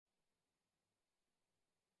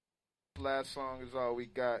last song is all we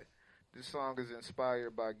got. This song is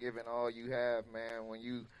inspired by giving all you have, man. When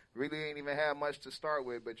you really ain't even have much to start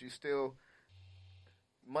with, but you still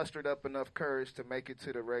mustered up enough courage to make it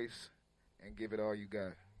to the race and give it all you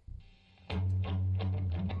got.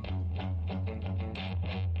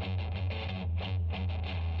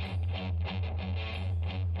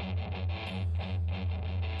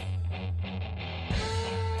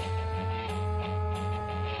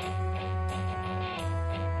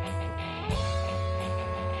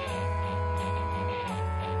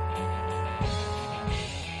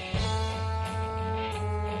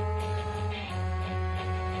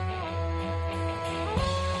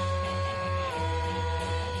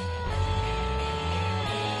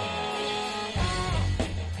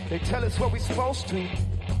 They tell us what we supposed to.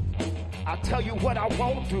 I tell you what I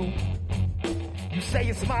won't do. You say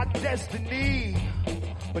it's my destiny,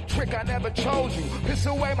 but trick, I never chose you. Piss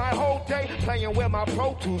away my whole day playing with my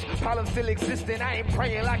Pro Tools. Problems still existing, I ain't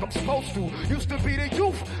praying like I'm supposed to. Used to be the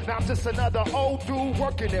youth, now I'm just another old dude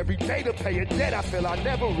working every day to pay a debt I feel I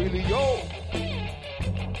never really owe.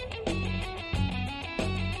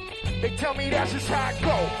 They tell me that's just how it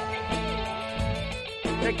go.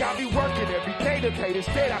 They got me working every day to pay this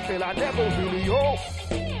debt I feel I never really owe.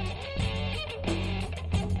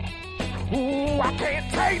 Ooh, I can't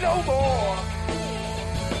take no more.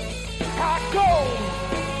 I go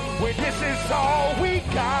when this is all we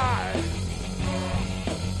got.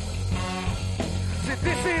 So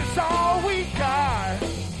this is all we got.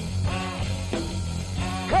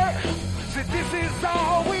 Hey, so this is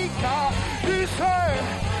all we got. This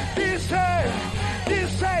hurt, this hurt.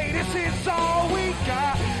 This is all we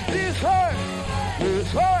got. This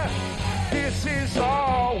hurt, this is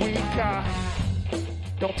all we got.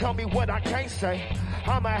 Don't tell me what I can't say.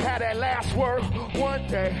 I'ma have that last word one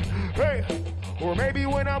day. Hey, or maybe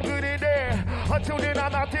when I'm good in there. Until then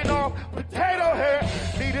I'm out there on potato head.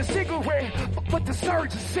 Need a cigarette, but the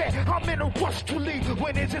surgeon said I'm in a rush to leave.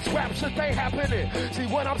 When is this rapture thing happening? See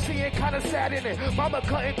what I'm seeing kinda sad in it. Mama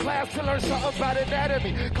cutting class to learn something about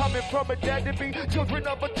anatomy. Coming from a dad to be children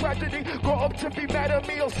of a tragedy. Grow up to be mad at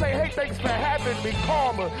me or say, hey, thanks for having me.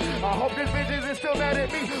 Karma. I hope this bitch is still mad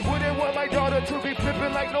at me. Wouldn't want my daughter to be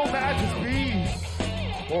flipping like no majesty.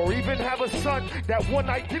 Or even have a son that one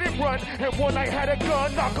night didn't run and one night had a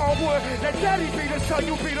gun. Knock on wood, that daddy be the sun,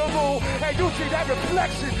 you be the moon. And you see that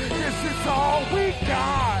reflection, this is all we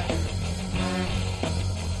got.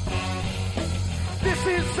 This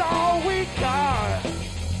is all we got.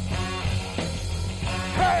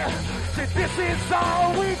 Hey, see, this is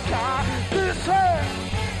all we got. This hurt,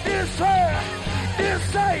 this hurt,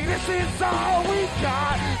 this is all we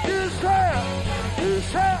got. This hurt,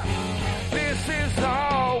 this hurt. This is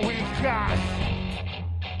all we got.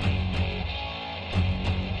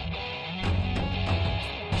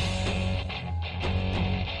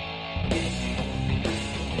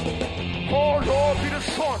 Oh Lord, be the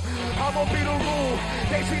sun, I'ma be the moon.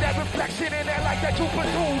 They see that reflection in that light that you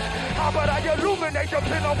produce. How about I illuminate the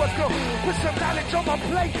pin on what's good? Put some knowledge on my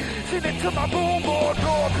plate, send it to my room. Oh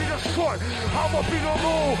Lord, be the sun, I'ma be the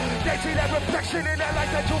moon. They see that reflection in that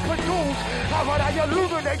light that you produce. How about I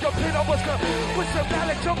illuminate the pin on what's good? Put some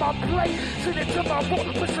knowledge on my plate, send it to my room.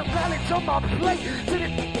 Put some knowledge on my plate, send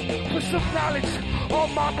it. Put some knowledge on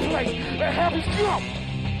my plate. And here we go.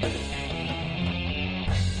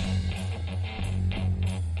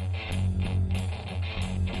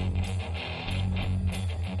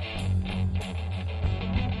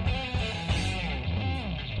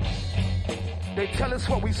 They tell us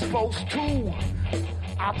what we supposed to.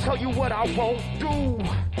 I'll tell you what I won't do.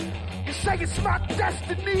 You say it's my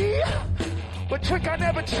destiny, but trick, I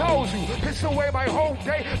never chose you. Piss away my whole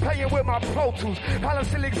day playing with my Pro Tools. Problems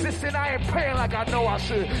still exist and I ain't praying like I know I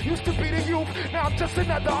should. Used to be the youth, now I'm just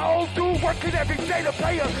another old dude working every day to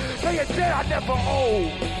pay a debt I never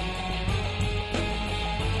owed.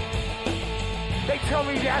 They tell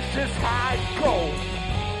me that's just how it goes.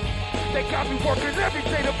 They got me working every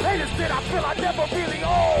day to pay this debt I feel I never really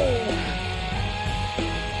owe.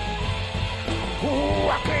 Ooh,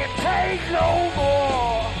 I can't take no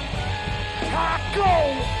more. I go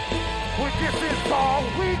when this is all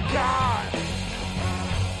we got.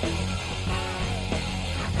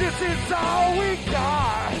 This is all we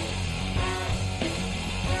got.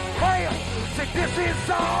 Hey, say this is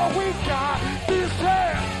all we got. This is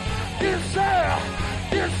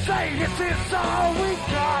all we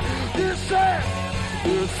got.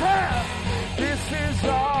 This is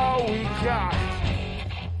all we got.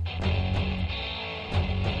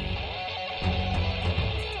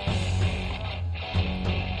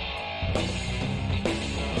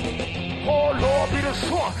 Oh Lord, be the the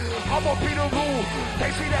swamp. I'ma be the rule.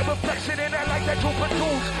 They see that reflection in that light that you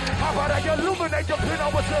produce. How about I illuminate the pin? I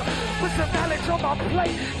was put some knowledge on my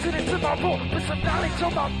plate. Send it to my book. Put some knowledge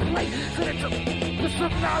on my plate. Send it to put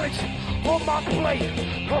some knowledge on my plate.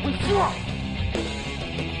 Hurry up.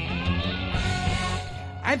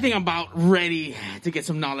 I think I'm about ready to get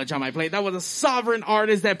some knowledge on my plate. That was a Sovereign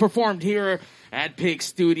artist that performed here at Pig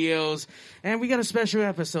Studios. And we got a special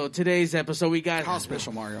episode. Today's episode, we got... How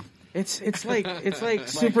special, Mario? It's like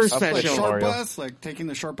super special. Like short bus, like taking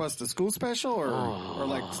the short bus to school special,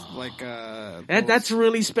 or that's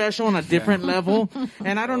really special on a different level.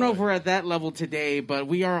 And I don't know if we're at that level today, but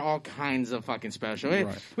we are all kinds of fucking special. Right.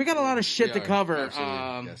 We got a lot of shit to cover.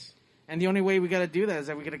 Yes. And the only way we got to do that is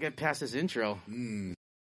that we got to get past this intro. People,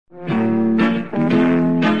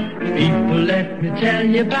 let me tell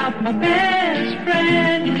you about my best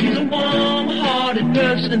friend. He's a warm-hearted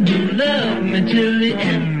person who loved me till the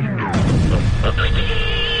end.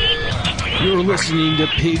 You're listening to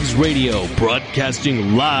Pigs Radio,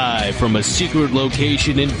 broadcasting live from a secret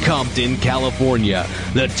location in Compton, California.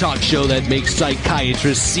 The talk show that makes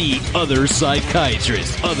psychiatrists see other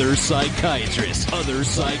psychiatrists, other psychiatrists, other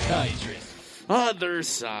psychiatrists. Other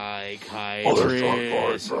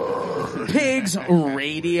psychiatrists. Pigs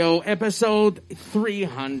Radio, episode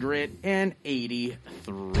 383.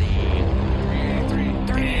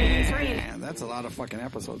 Man, that's a lot of fucking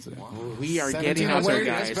episodes. We are getting out there,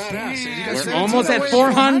 guys. We're We're almost at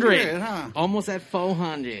 400. Huh? Almost at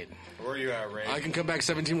 400. Where are you at, Ray? I can come back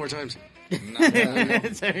 17 more times.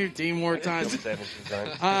 17 more times.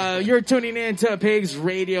 You're tuning in to Pigs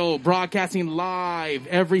Radio, broadcasting live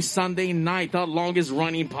every Sunday night, the longest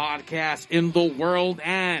running podcast in the world,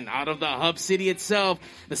 and out of the hub city itself,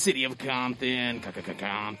 the city of Compton.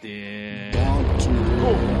 Compton.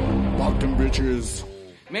 Compton bitches.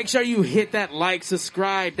 Make sure you hit that like,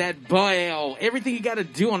 subscribe, that bell, everything you got to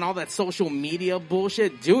do on all that social media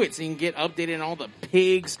bullshit. Do it so you can get updated on all the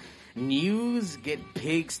Pigs news, get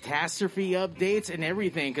Pigs catastrophe updates and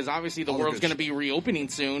everything, because obviously the world's going to be reopening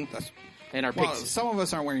soon. And our Pigs. Some of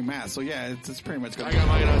us aren't wearing masks, so yeah, it's pretty much going to be. I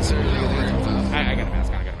got mine on, sir. I got a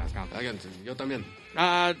mask on. Yo también.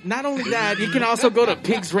 Not only that, you can also go to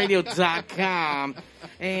pigsradio.com.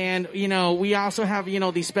 And, we also have,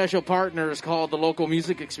 these special partners called the Local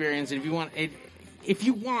Music Experience. And if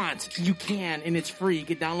you want, you can, and it's free. You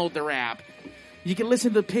can download their app. You can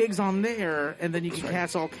listen to Pigs on there, and then you can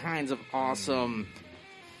catch all kinds of awesomeness,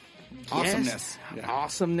 localness.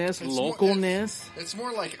 It's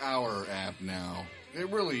more like our app now. It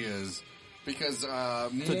really is. Because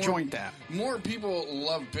it's a joint app. More people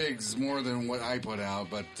love pigs more than what I put out,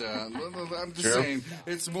 but I'm just saying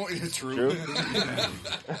it's more. It's true.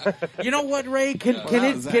 You know what, Ray?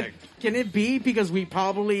 Can it be because we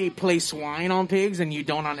probably play swine on pigs and you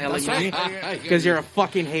don't on LME because you're a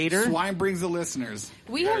fucking hater? Swine brings the listeners.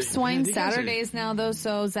 We have swine Saturdays now, though,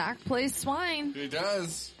 so Zach plays swine. He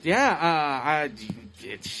does. Yeah,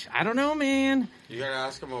 I don't know, man. You gotta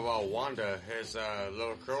ask him about Wanda, his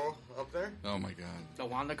little curl up there. Oh my god, the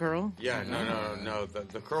Wanda curl? Yeah, no.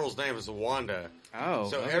 The curl's name is Wanda. Oh,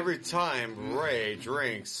 so every time Ray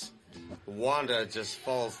drinks, Wanda just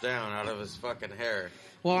falls down out of his fucking hair.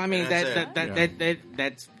 Well, I mean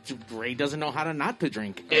that's Ray doesn't know how to not to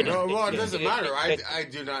drink. Well, it doesn't matter. I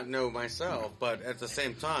do not know myself, but at the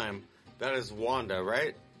same time, that is Wanda,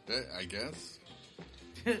 right? I guess.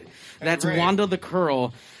 That's Wanda the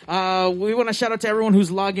Curl. We want to shout out to everyone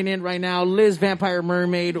who's logging in right now. Liz Vampire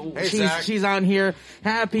Mermaid, she's on here.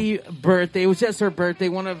 Happy birthday! It was just her birthday.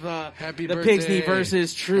 One of the Pigs Knee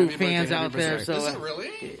versus true fans out there. So, is it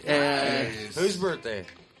really? Nice. Whose birthday?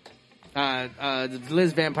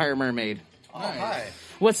 Liz Vampire Mermaid. Oh, hi.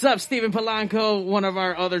 What's up, Steven Polanco? One of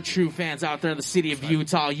our other true fans out there in the city of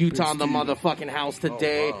Utah in the motherfucking house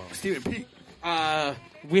today. Oh, wow. Steven P.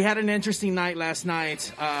 We had an interesting night last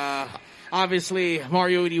night. Obviously,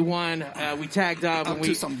 Mario 81. We tagged up. Up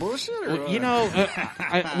to some bullshit? Or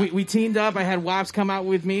we teamed up. I had Wops come out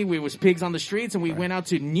with me. We was Pigs on the Streets, and we went out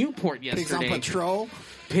to Newport yesterday. Pigs on patrol?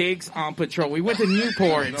 Pigs on patrol. We went to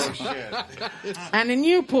Newport. And in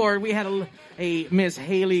Newport, we had a Miss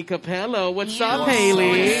Haley Capello. What's up,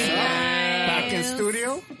 Haley? Back in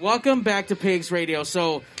studio? Welcome back to Pigs Radio.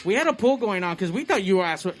 So we had a poll going on because we thought your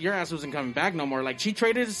ass wasn't coming back no more. Like, she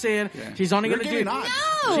traded us in. Yeah. She's only going to do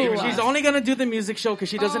she's only going to do the music show because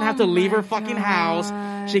she doesn't have to leave her fucking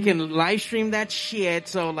house. She can live stream that shit.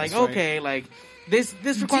 So like, that's okay, right. Like this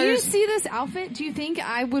requires. Do you see this outfit? Do you think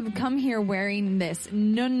I would come here wearing this?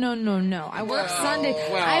 No. I work Sunday.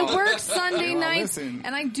 I work Sunday nights, and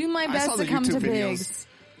I do my best to come to Pigs.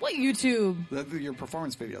 What YouTube? Your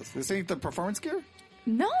performance videos. This ain't the performance gear?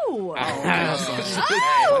 No.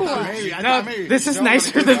 No, this is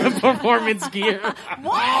nicer than the performance gear.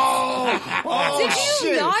 What? Did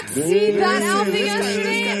you not see that outfit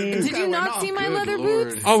yesterday? Did you not see my leather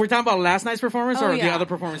boots? Oh, we're talking about last night's performance or the yeah. other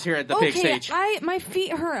performance here at the Pig stage? My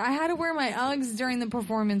feet hurt. I had to wear my Uggs during the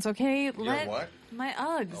performance. Okay, what? My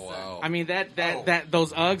Uggs. Oh, wow. I mean that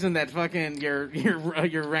those Uggs and that fucking your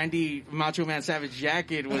Randy Macho Man Savage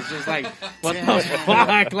jacket was just like what the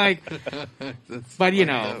fuck, like. But you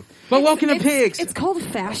know, but welcome to Pigs. It's called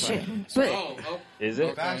fashion, but is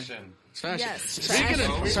it Fashion? Fashion. yes, Speaking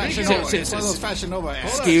of It's one of those Fashion Nova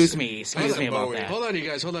ads. Excuse me about that. Hold on, you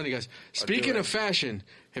guys. Speaking of fashion,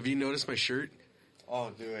 have you noticed my shirt? Oh,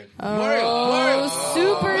 do it. Mario,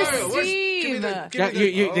 Super where's- Steve. give me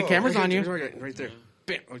the The camera's on you. right there.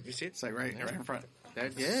 Bam. Oh, you see it? It's like right in front.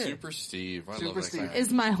 Yeah. Super Steve. I love Super that Steve. guy.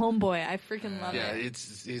 Is my homeboy. I freaking love Yeah, it.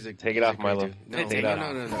 he's a Take it off, Milo. No, Take it off.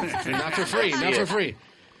 no. Not for free. Not for free.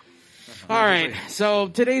 All right, so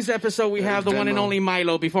today's episode we have the one and Venmo. only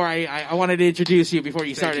Milo. Before I wanted to introduce you before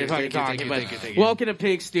you started Thank you, talking, thank you. welcome to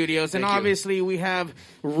Pig Studios, and Thank you. obviously we have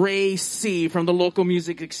Ray C from the Local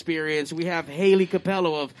Music Experience. We have Haley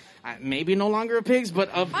Capello of maybe no longer a Pigs, but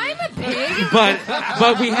of I'm a pig.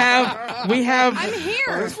 but we have I'm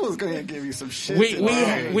here. This fool's gonna give you some shit.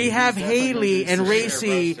 we have Haley and Ray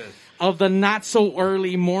C of the Not So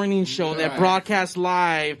Early morning show that broadcasts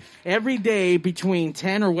live every day between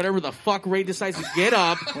 10 or whatever the fuck Ray decides to get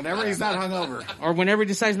up. Whenever he's not hungover. Or whenever he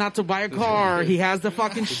decides not to buy a car, he has the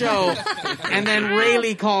fucking show. And then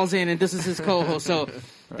Rayleigh calls in and this is his co-host. So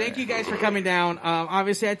thank you guys for coming down.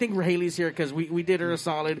 Obviously, I think Haley's here because we did her a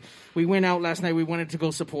solid. We went out last night. We wanted to go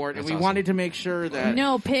support. And we wanted to make sure that...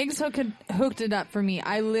 No, Pigs hooked it up for me.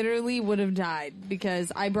 I literally would have died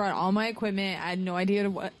because I brought all my equipment. I had no idea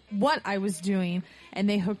what I was doing, and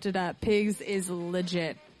they hooked it up. Pigs is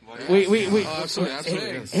legit. Absolutely.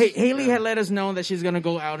 Haley had let us know that she's gonna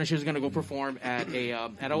go out and she was gonna go perform at a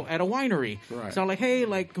winery. Right. So I'm like, hey,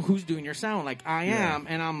 like who's doing your sound? Like I am,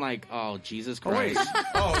 and I'm like, oh Jesus Christ!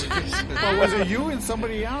 Well, was it you and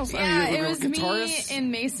somebody else? Yeah, it was guitarist? me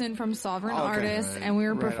and Mason from Sovereign Artists, right. and we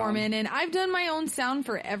were Right performing. And I've done my own sound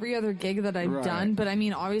for every other gig that I've done, but I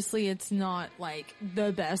mean, obviously, it's not like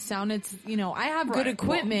the best sound. It's I have good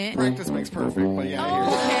equipment. Practice makes perfect, but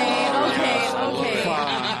yeah.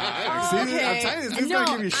 See, I'm telling you, this is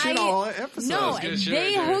gonna give you shit all episode. No, shit they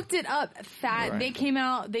right there. hooked it up fat. Right. They came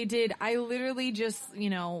out. They did. I literally just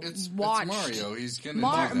It's watched. Mario. He's gonna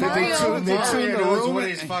Mario. do that. They tuned the Mario knows room what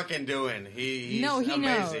and- he's fucking doing. He's No, he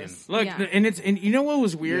amazing. knows. Look, Yeah. and you know what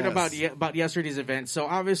was weird Yes. about yesterday's event? So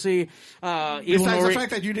obviously, Evil Besides Nori, the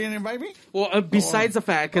fact that you didn't invite me? well, besides the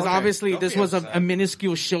fact, because Okay. obviously Don't this be was upset. a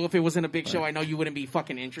minuscule show. If it wasn't a big show, I know you wouldn't be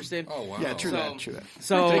fucking interested. Oh, wow. Yeah, true So- that, true that.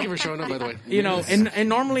 So Thank you for showing up, by the way. you know, and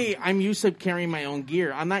normally I'm used to carrying my own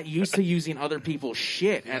gear. I'm not used to using other people's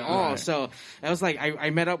shit at all. So I was like, I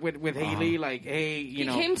met up with Haley, like, hey, you He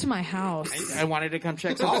know, came to my house. I wanted to come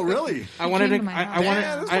check. Oh, really? I wanted came to. to my I house. wanted.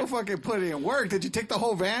 Yeah, this I, fool fucking put in work. Did you take the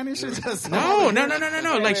whole van? You should just no.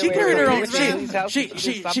 Like she carried her own.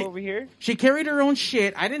 She stop over here. She carried her own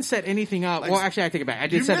shit. I didn't set anything up. Well, actually, I take it back. I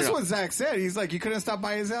did You set it missed up. what Zach said. He's like, you couldn't stop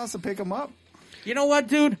by his house to pick him up? You know what,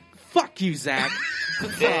 dude? Fuck you, Zach.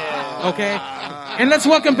 Okay? And let's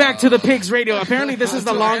welcome back to the Pigs Radio. Apparently this is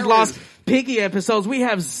the long lost Piggy episodes. We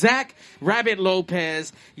have Zach Rabbit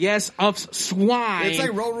Lopez, yes, of Swine. It's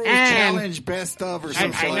like Road Rules and Challenge Best of or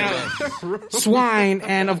something I like know. that. Swine,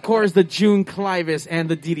 and of course the June Clivis and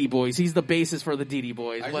the Diddy Boys. He's the bassist for the Diddy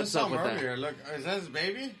Boys. I just What's saw up him with that? earlier. Look, is that his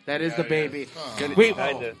baby? That is the baby. Kinda.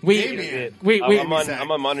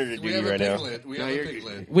 I'm on monitor We duty have a right now. piglet. We have a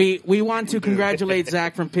piglet. We want to congratulate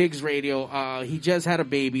Zach from Pigs Radio. He just had a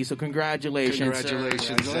baby, so congratulations. sir.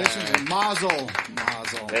 Congratulations and mazel.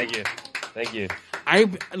 Thank you.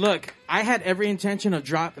 I had every intention of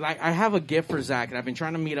I have a gift for Zach, and I've been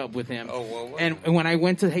trying to meet up with him. Oh, well, what? And when I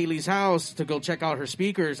went to Haley's house to go check out her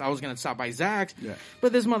speakers, I was going to stop by Zach's. Yeah.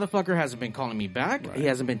 But this motherfucker hasn't been calling me back. Right. He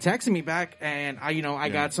hasn't been texting me back. And I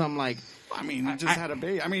got some like, I mean, he just had a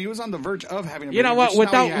baby. I mean, he was on the verge of having a baby. you know what?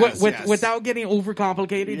 which now he has, yes. Without getting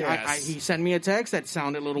overcomplicated, Yes. he sent me a text that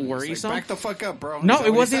sounded a little It's like, worrisome. back the fuck up, bro. No, Is that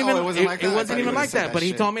it what he wasn't said? even. Oh, it wasn't like that. It I wasn't thought even would've like said that. But he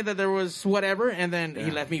shit. told me that there was whatever, and then he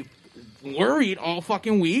left me worried all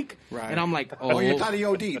fucking week. Right. And I'm like, Oh, you thought he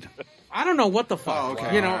OD'd. I don't know what the fuck. Oh,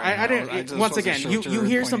 okay. You know, All right. I didn't. I just Once wasn't again, sure you what you were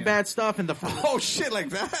hear some pointing bad stuff in the. Oh, shit, like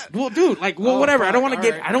that? Well, dude, like, well, whatever. I don't want to all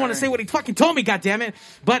get. right, I don't want to all say right. what he fucking told me. God damn it!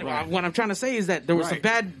 But Right. what I'm trying to say is that there was some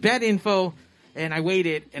Right. bad info, and I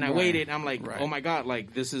waited and I Right. waited. And I'm like, Right. oh my god,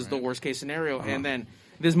 like this is the worst case scenario. And then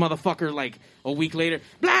this motherfucker, like a week later,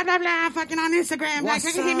 blah blah blah, fucking on Instagram, What's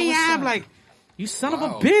like hit me up? up, like. You son of a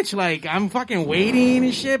bitch! Like I'm fucking waiting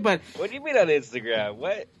and shit, but What do you mean on Instagram?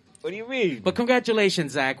 What do you mean? But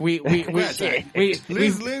congratulations, Zach. Liz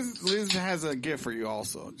has a gift for you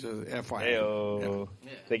also. Just FYI. Hey-o.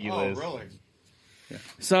 Thank you, Liz. really?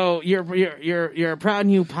 So you're a proud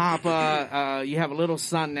new papa. You have a little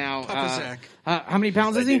son now. Papa Zach. How many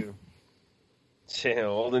pounds is he?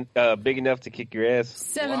 Old and big enough to kick your ass.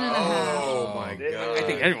 7.5. Oh my god! I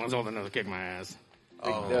think everyone's old enough to kick my ass.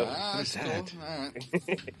 What's that?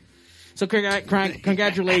 So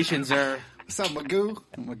congratulations, sir. What's up, Magoo?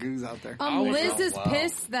 Magoo's out there. Liz is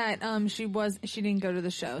pissed that she didn't go to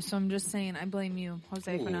the show. So I'm just saying, I blame you,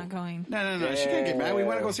 Jose, for not going. No. She can't get mad. We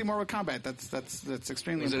want to go see Mortal Kombat. That's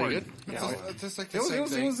extremely Was it important. good? Yeah. It's just like the same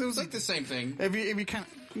thing. It was like the same thing. If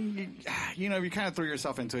you kind of throw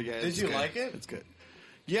yourself into it, Did you like it? It's good.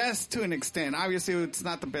 Yes, to an extent. Obviously, it's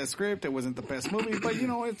not the best script. It wasn't the best movie, but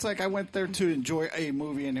it's like I went there to enjoy a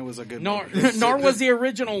movie, and it was a good movie. Nor was the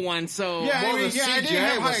original one. So Yeah, Well, the I didn't have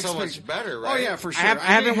CGI high was so much expect- better, right? Oh yeah, for sure. I haven't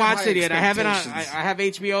didn't have watched high it yet. I haven't. I expectations. have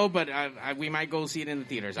HBO, but we might go see it in the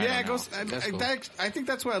theaters. I Yeah, don't know. I think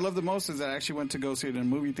that's what I love the most is that I actually went to go see it in a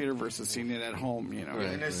movie theater versus seeing it at home.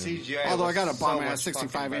 And the CGI. Although I was got a bomb so ass much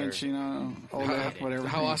 65 fucking inch, better. OLED, whatever.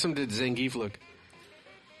 How awesome did Zangief look?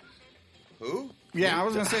 Who? Yeah, I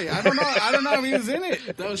was gonna say I don't know if he was in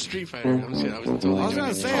it. That was Street Fighter. I was totally I was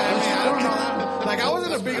gonna say, I don't know. Like, I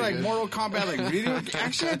wasn't a big Mortal Kombat video.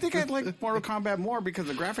 Actually, I think I'd like Mortal Kombat more because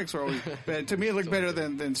the graphics were always better. To me, it looked better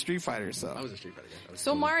than Street Fighter. So I was a Street Fighter guy.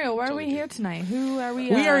 So Mario, why are we here tonight? Who are we?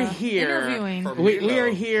 We are here. Interviewing. We are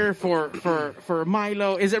here for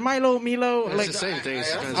Milo. Is it Milo? It's the same thing.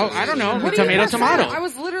 I don't know. What do you Tomato, prefer? tomato. I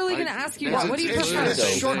was literally going to ask you that. What do you it's prefer?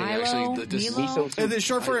 short, Milo, actually. Milo? is it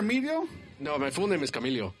short for Emilio? No, my full name is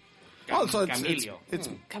Camilio. Oh, so it's Camilo.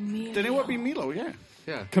 then it would be Milo. Yeah,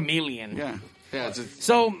 Yeah. Chameleon. yeah. Yeah, it's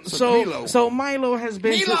So Milo has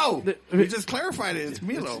been Milo. to, We just clarified it. It's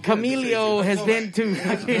Milo. Camilio has been to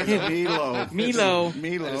Milo.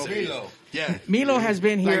 yeah. Milo has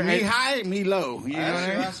been here. Like me at- high, me low. You know what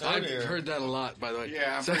I mean? I've heard that a lot, by the way.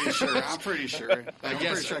 Yeah, I'm pretty sure. I'm pretty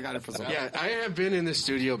sure I got it for some. Yeah, I have been in the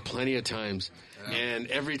studio plenty of times, and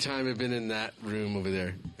every time I've been in that room over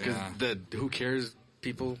there, because the who cares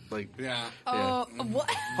people like Oh, what?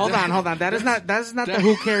 Hold on. That is not the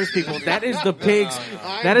who cares people. That is the pigs.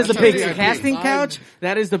 That is the pigs casting couch.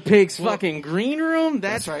 That is the pigs fucking green room.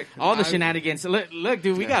 That's right. All the shenanigans. Look,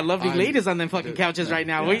 dude, we got lovely ladies on them fucking couches right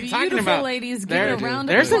now. What are you talking Beautiful about? ladies, give it a round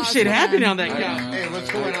of There's some applause shit for happening them. on that couch. Hey, what's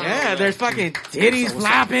going on? Yeah, there's fucking titties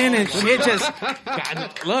flopping and shit. Just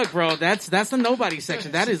God, look, bro. That's the nobody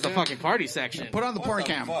section. That is the fucking party section. Put on the porn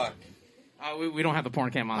cam. Fuck. We don't have the porn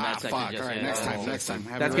cam on that section Fuck. just All right, yet. next time.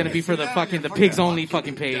 Have That's it going to ready. be for the pigs only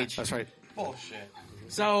fucking page. That's right. Bullshit.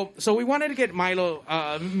 So we wanted to get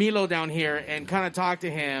Milo down here and kind of talk to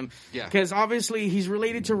him. Yeah. Because obviously he's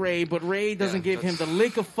related to Ray, but Ray doesn't give him the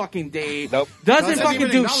lick of fucking day. Nope. Doesn't Doesn't fucking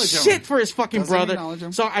even do acknowledge him. shit for his fucking Doesn't brother. acknowledge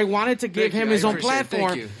him. So I wanted to give Thank him you. his I own appreciate it.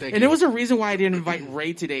 platform. Thank And you. there was a reason why I didn't invite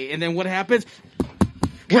Ray today. And then what happens?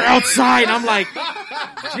 We're outside. I'm like,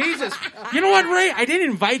 Jesus. You know what, Ray? I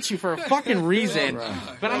didn't invite you for a fucking reason.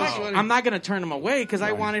 But I'm not going to turn him away because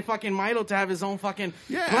I wanted fucking Milo to have his own fucking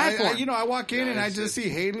Yeah, platform. I walk in and I just see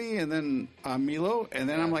Haley and then Milo, and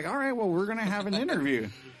then I'm like, all right, well, we're gonna have an interview.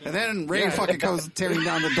 And then Ray fucking comes tearing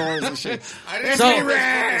down the doors and shit. So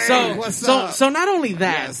not only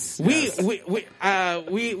that, Yes, we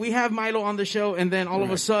have Milo on the show, and then all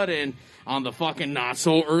of a sudden on the fucking not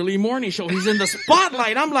so early morning show, he's in the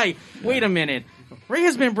spotlight. I'm like, wait a minute. Ray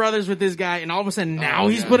has been brothers with this guy, and all of a sudden now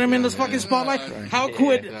he's put him in this fucking spotlight.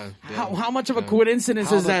 How much of a coincidence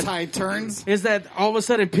How is the that? tide turns. Is that all of a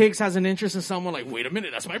sudden Pigs has an interest in someone like, wait a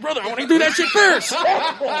minute, that's my brother. I want to do that shit first.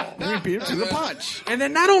 Then we beat him to the punch. And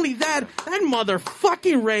then not only that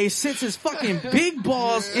motherfucking Ray sits his fucking big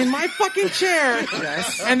balls in my fucking chair.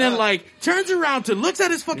 Yes. And then turns around to looks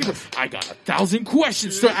at his fucking, I got 1,000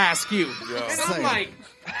 questions to ask you. And I'm like,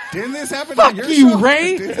 didn't this happen fuck on your you, show?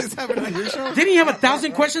 Ray. Didn't this happen on your show? Didn't you have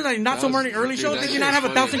 1,000 questions on Not So Morning Early Show? Did you not have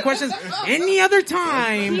 1,000 questions any other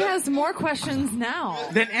time He has more questions now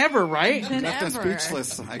than ever, right? than Left us ever.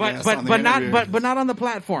 speechless. I But guess, but on the but not interview. but not on the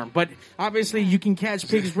platform. But obviously you can catch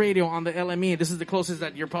Pigs Radio on the LME. This is the closest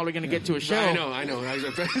that you're probably going to get to a show. I know.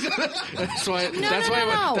 That's why.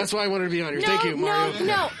 No. That's why I wanted to be on here. No, Thank you, Mario.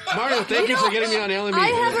 no. Mario, thank you for getting me on LME. I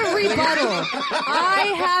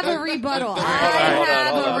have a rebuttal.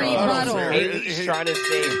 Haley's trying to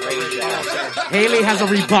save Ray's ass. Haley has a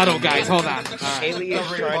rebuttal, guys. Hold on. Haley is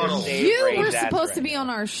trying to save You Ray's were ass supposed right to be on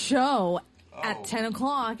our show. at 10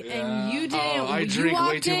 o'clock, and you didn't. I you drink way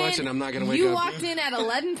walked too in, much, and I'm not going to wake You up. walked in at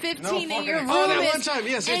 11:15, and your room that one is, time.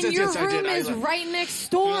 Yes, and yes, your yes, I room did. is right next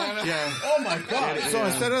door. Yeah. Oh my god! So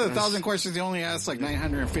instead of the 1,000 questions, he only asked like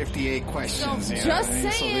 958 So questions. just you know what I mean? So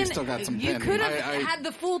saying, they still got some you pending. could have had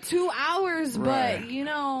the full 2 hours, Right. but you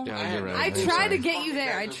know, Yeah, you're right. I I'm tried sorry. to get you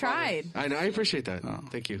there. I tried. I know. I appreciate that.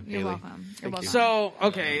 Thank you. You're Haley. welcome. You're welcome. So,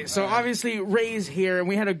 okay, so obviously Ray's here, and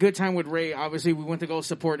we had a good time with Ray. Obviously, we went to go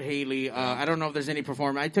support Haley. I don't know if there's any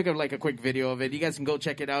performance. I took a quick video of it. You guys can go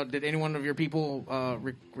check it out. Did any one of your people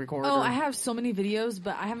record? Oh, or? I have so many videos,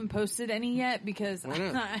 but I haven't posted any yet because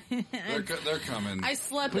They're coming. I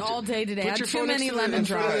slept all day today. I Put had your too phone many in lemon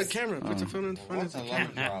front of the drops. camera. Put the phone in front of the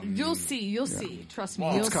camera. You'll see. You'll see. Trust me.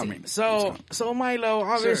 Well, You'll it's coming. So Milo,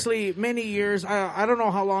 obviously, many years. I don't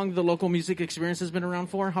know how long the local music experience has been around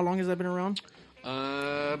for. How long has that been around?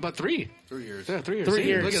 About 3 years. Yeah, 3 years. 3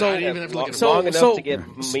 years. Look at So- that. I didn't even have to look at it. Long enough so- to get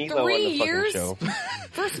Milo on 3 the fucking years? show.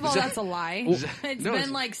 First of all, that's a lie. It's No,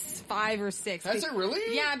 been like 5 or 6. Has it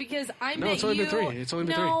really? Yeah, because I No, met it's only you. been 3. It's only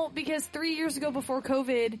been no, because 3 years ago before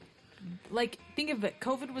COVID, like think of it.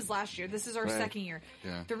 COVID was last year. This is our Right. second year.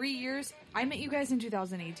 Yeah. 3 years. I met you guys in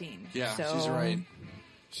 2018. Yeah, so. she's right.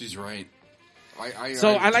 She's right.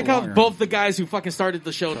 I like how both the guys who fucking started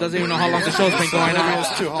the show doesn't even know how long the show's been going on.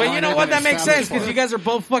 But you know what? That makes sense because you guys are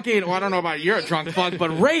both fucking. Well, I don't know about you're a drunk fuck, but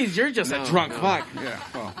Ray's you're just a drunk fuck. Yeah.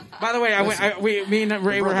 Well, By the way, me and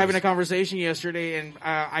Ray were having a conversation yesterday, and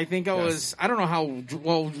I think I was. I don't know how.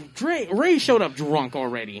 Well, Ray showed up drunk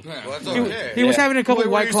already. Well, that's okay. He was having a couple were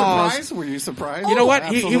White you Claws. surprised? Were you surprised? You know what?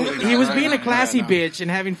 Absolutely He was not. being a classy Yeah, no. bitch and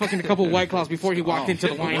having fucking a couple White Claws before he walked into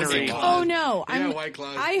the winery. Oh no! White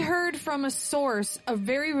Claws. I heard from a source, a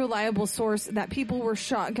very reliable source, that people were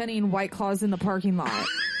shotgunning White Claws in the parking lot.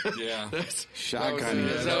 Yeah.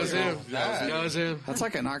 Shotgunning. That was him. That was him. That's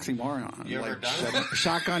like an oxymoron. You ever Like done it?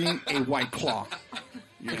 shotgunning a White Claw.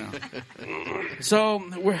 You know. So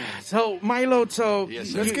Milo, so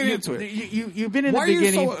Yes, Let's get into it. You've been in Why the are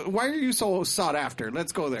beginning. why are you so sought after?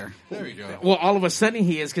 Let's go there. There you go. Well, all of a sudden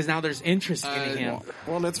he is because now there's interest in him.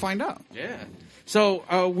 Well, let's find out. Yeah. So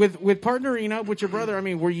with partnering up with your brother, I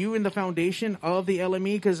mean, were you in the foundation of the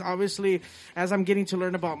LME? Because obviously, as I'm getting to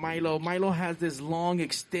learn about Milo has this long,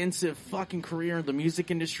 extensive fucking career in the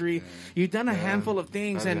music industry. You've done a handful of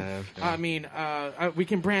things, and I mean, we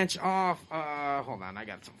can branch off. Hold on, I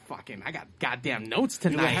got goddamn notes You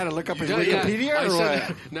tonight. had to look up his Yeah, Wikipedia I or sent-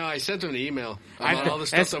 what? No, I sent him an email about all the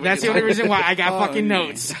stuff That's the only reason why I got fucking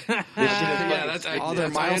notes. Yeah, that's All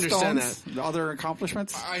their I understand milestones, that. all their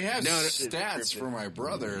accomplishments. I have stats for my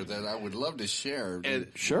brother that I would love to share. And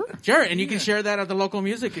Sure. Sure, and you can share that at the local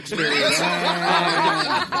music experience.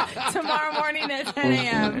 Tomorrow morning at 10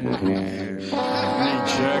 a.m.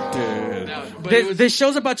 Rejected. but it was- This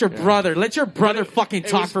show's about your brother. Let your brother fucking it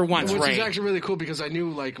talk was- for once, which Ray. is actually really cool because I knew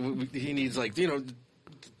like he needs like A little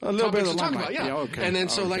bit topics of to talk limelight. about, yeah. Okay. And then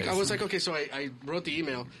so Okay. like I was like, okay, so I wrote the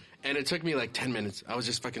email and it took me like 10 minutes. I was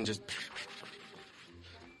just fucking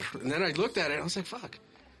and then I looked at it and I was like, fuck,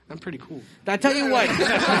 I'm pretty cool. I tell you what.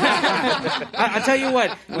 I tell you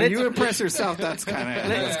what. When you impress yourself, that's kind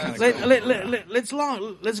of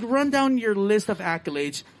Let's run down your list of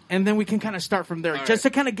accolades, and then we can kind of start from there, just to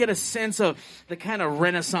kind of get a sense of the kind of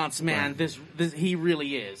Renaissance man this he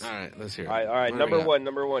really is. All right, let's hear it. All right. What do we got?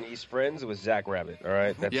 Number one. He's friends with Zach Rabbit. All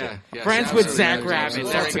right, that's Yeah, it. yeah. Friends with Zach Rabbit.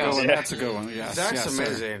 There That's we a good go. one. That's a good one. Yes. Zach's yes, sir.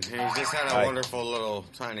 amazing. He just had a wonderful little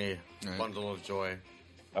tiny bundle of joy.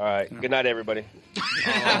 All right. Good night, everybody.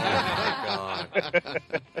 Oh my god.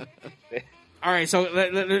 All right, so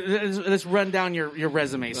let's run down your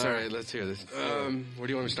resume, All sir. right, let's hear this. Where do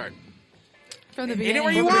you want me to start? From the beginning.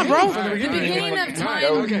 Anywhere you want, bro. The beginning of time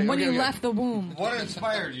Okay, when you okay. left the womb. What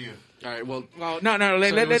inspired you? All right, well, Well, no.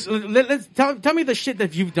 So Let's tell me the shit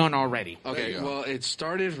that you've done already. okay, well, it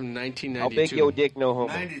started from I'll 1992. make your dick no homo.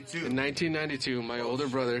 92. In 1992,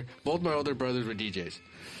 both my older brothers were DJs.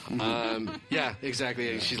 Yeah,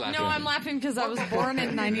 exactly. She's laughing. No, I'm laughing because I was born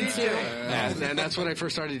in 92. And that's when I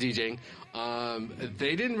first started DJing.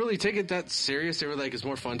 They didn't really take it that serious. They were like, it's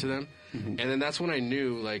more fun to them. And then that's when I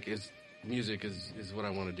knew, like, music is what I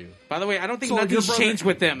want to do. By the way, I don't think So your nothing's brother- changed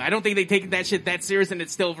with them. I don't think they take that shit that serious, and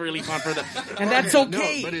it's still really fun for them. And that's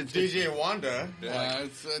okay. No, but it's DJ Wanda. Yeah,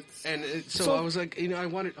 so I was like,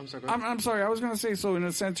 I'm sorry. Go ahead. I'm sorry. I was going to say, so in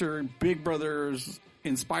a sense, your big brothers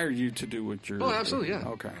inspired you to do what you're. Oh, absolutely, yeah.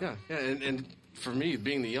 Okay. Yeah. And for me,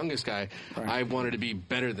 being the youngest guy, Right. I wanted to be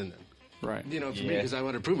better than them. Right. For me, because I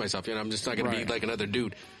wanted to prove myself. I'm just not going to be Right. like another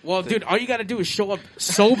dude. Well, dude, all you got to do is show up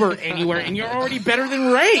sober anywhere, and you're already better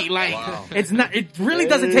than Ray. Like, it's not. It really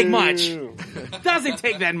doesn't take much. Doesn't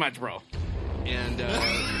take that much, bro. And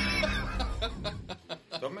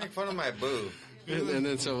Don't make make fun of my boob. And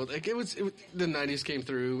then so like it was the 90s came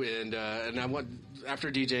through, and I went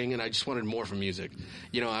after DJing, and I just wanted more from music.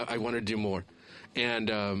 You know, I wanted to do more,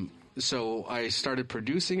 and so I started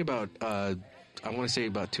producing about I want to say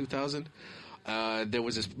about 2000. There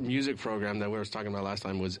was this music program that we were talking about last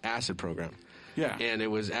time was Acid program. Yeah. And it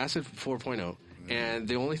was Acid 4.0. And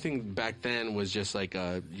the only thing back then was just like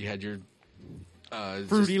you had your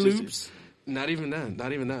Fruity Loops. Not even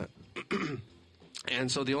that.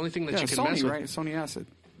 And so the only thing that you can Sony, mess with, right? Sony Acid.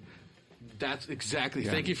 That's exactly.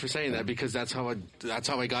 Thank you for saying that, because that's how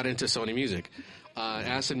I got into Sony Music.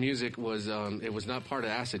 Acid Music was it was not part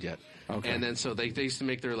of Acid yet. Okay. And then so they used to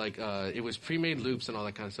make their like it was pre-made loops and all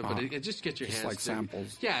that kind of stuff, but it just gets your Just hands like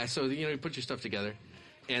samples. Yeah, so you put your stuff together.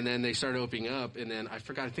 And then they started opening up, and then I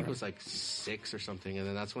forgot. I think it was like 6 or something. And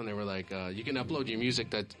then that's when they were like, "You can upload your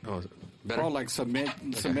music." Better. Oh, like submit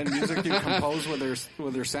music you compose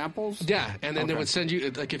with their samples. Yeah, and then they would send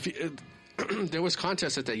you like if you, there was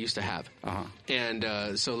contests that they used to have, and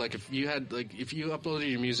so like if you uploaded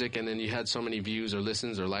your music and then you had so many views or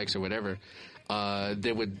listens or likes or whatever,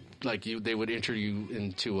 they would enter you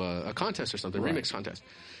into a contest or something, remix contest,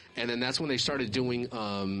 and then that's when they started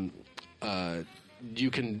doing.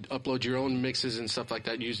 You can upload your own mixes and stuff like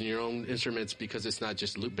that using your own instruments, because it's not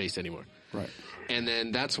just loop based anymore. Right. And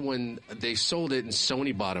then that's when they sold it and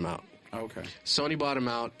Sony bought them out. Okay. Sony bought them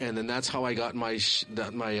out, and then that's how I got my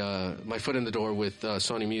foot in the door with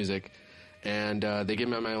Sony Music, and they gave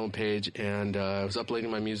me my own page, and I was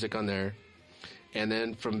uploading my music on there. And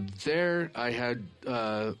then from there, I had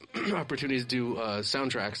opportunities to do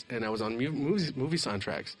soundtracks, and I was on movie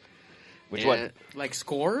soundtracks. Which one? Like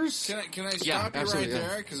scores? Can I stop you right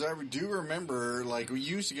there? Because I do remember, like, we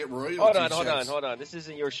used to get royalty Hold checks. on. This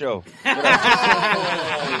isn't your show. Holy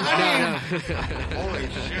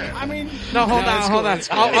shit. I mean, no, hold on.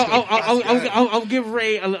 I'll give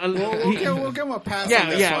Ray a we'll give him a pass on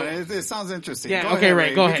this one. It sounds interesting. Yeah, go okay, ahead,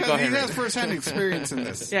 Ray. Go ahead. Because he Ray. has first-hand experience in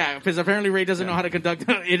this. Yeah, because apparently Ray doesn't know how to conduct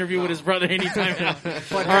an interview with his brother anytime now.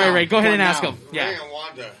 All right, Ray, go ahead and ask him. Yeah. Ray and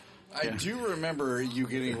Wanda. I do remember you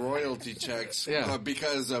getting royalty checks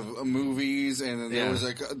because of movies, and then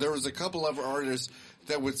there was a couple of artists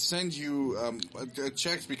that would send you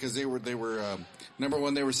checks because they were number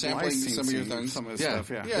one, they were sampling some of your things. Some of the stuff,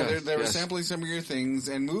 they were sampling some of your things,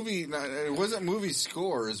 and it wasn't movie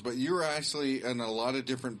scores, but you were actually in a lot of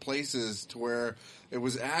different places to where it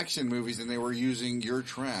was action movies, and they were using your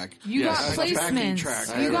track. You got placements. Track.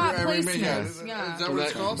 You got placements. Yeah. Is that what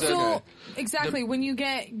it's called? So exactly, when you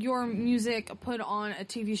get your music put on a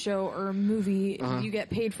TV show or a movie, you get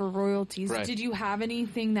paid for royalties. Right. Did you have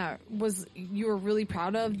anything that you were really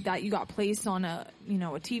proud of that you got placed on a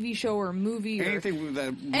TV show or a movie? Anything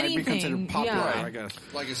that might be considered popular, I guess.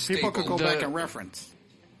 Like a people could go back and reference.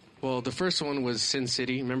 Well, the first one was Sin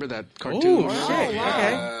City. Remember that cartoon? Oh, shit.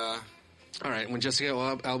 Okay. All right, when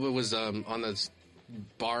Jessica Alba was on the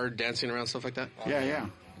bar dancing around, stuff like that. Yeah. I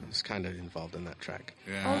was kind of involved in that track.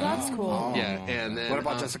 Yeah. Oh, that's cool. Yeah, and then What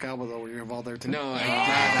about Jessica Alba, though? Were you involved there, too? No,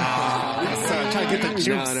 Try to get the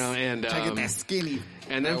juice. no, and Try to get that skinny.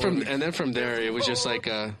 and then from there, it was just like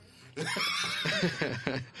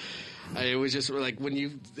it was just like when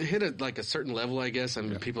you hit a certain level, I guess,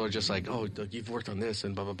 and people are just like, "Oh, you've worked on this,"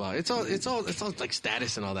 and blah blah blah. It's all like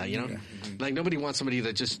status and all that, you know. Like nobody wants somebody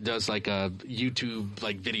that just does like YouTube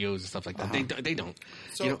like videos and stuff like that. They don't.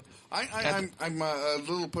 So I'm a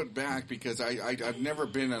little put back because I've never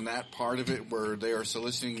been on that part of it where they are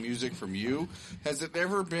soliciting music from you. Has it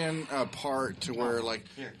ever been a part to where like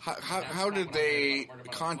how did they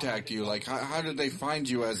contact you? Like how did they find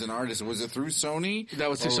you as an artist? Was it through Sony? That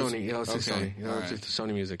was through Sony. Yeah, Okay. Sony. That was through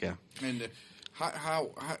Sony Music. Yeah. And how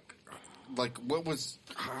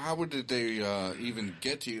did they even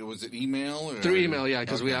get to you? Was it email? Or? Through email, yeah,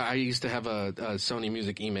 because I used to have a Sony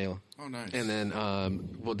Music email. Oh, nice. And then,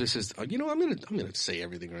 this is I'm gonna say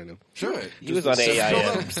everything right now. Sure. He was on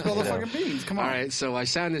AIM. Spill the fucking beans. Come on. All right, so I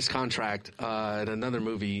signed this contract in another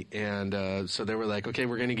movie, and so they were like, okay,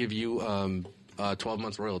 we're gonna give you 12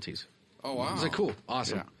 months royalties. Oh wow. I was like, cool,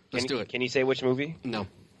 awesome, let's do it. Can you say which movie? No.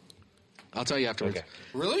 I'll tell you afterwards. Okay.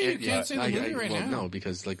 Really? You can't say the movie right now? No,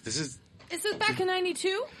 because like this is. Is it back in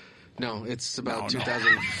 '92? No, it's about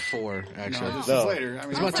 2004 actually. This is later. I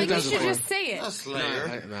mean, It's about You 2004. should just say it. That's No,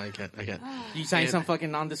 later. I can't. You signed some fucking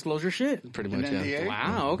non-disclosure shit? Pretty much, yeah. NDA?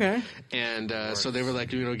 Wow, okay. And so they were like,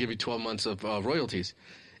 give you 12 months of royalties.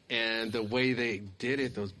 And the way they did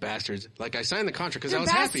it, those bastards, like I signed the contract because I The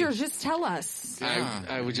was happy. bastards, just tell us.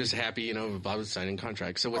 I was just happy, I was signing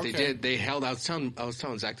contracts. So what they did, they held. I was telling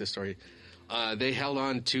Zach this story. they held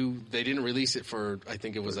on to. They didn't release it for I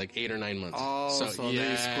think it was like 8 or 9 months. Oh, so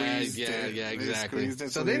they squeezed it. Yeah, They exactly. squeezed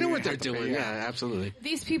it, So so they they know what they're have to pay, doing. yeah. Yeah, absolutely.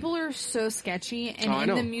 These people are so sketchy, and Oh, I in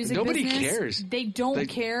know. the music Nobody business, cares. they don't They-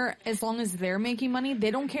 care as long as they're making money.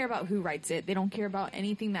 They don't care about who writes it. They don't care about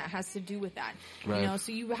anything that has to do with that. Right. You know,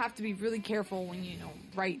 so you have to be really careful when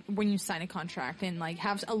when you sign a contract and like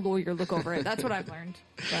have a lawyer look over it. That's what I've learned.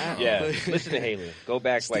 Yeah, listen to Haley. Go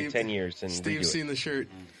back like Steve- 10 years and redo Steve's it. seen the shirt.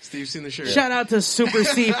 Steve's seen the shirt. Shout out to Super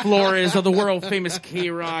C Flores of the world famous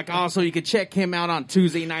K-Rock. Also, you can check him out on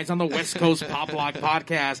Tuesday nights on the West Coast Pop Lock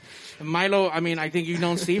podcast. Milo, I mean, I think you've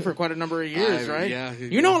known Steve for quite a number of years, right? Yeah.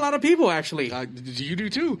 You know a lot of people, actually. You do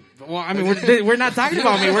too. Well, I mean, we're not talking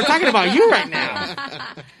about me. We're talking about you right now.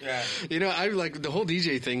 Yeah. You know, I like the whole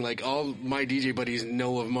DJ thing. Like all my DJ buddies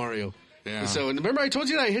know of Mario. Yeah. So remember, I told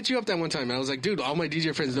you that I hit you up that one time, and I was like, "Dude, all my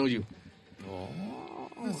DJ friends know you."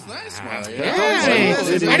 That's nice, Mario.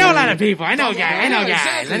 Hey, I know a lot of people. I know guys. I know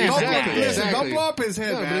guys. I know Don't, guys. listen, Exactly. don't blow up his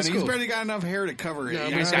head, No, but man. it's He's cool. barely got enough hair to cover it. No, you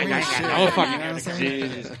but know it's what I cool. mean? I got Shit. no fucking You know what I'm saying?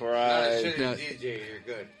 Jesus Not a Christ. shitty No. DJ, you're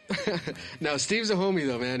good. No, Steve's a homie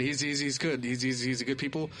though, man. He's good. He's a good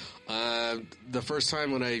people. The first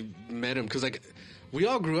time when I met him, because like we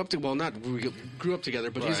all grew up we grew up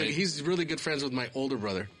together, but Right. he's really good friends with my older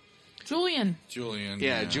brother. Julian. Julian.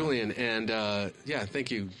 Yeah, Julian, and yeah,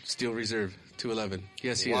 thank you, Steel Reserve 211.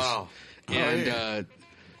 Yes, he Wow. is. And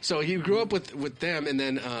so he grew up with them, and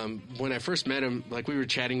then when I first met him, like we were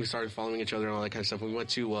chatting, we started following each other and all that kind of stuff. We went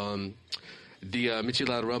to the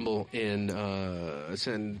Michelada Rumble in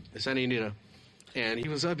Santa Anita. And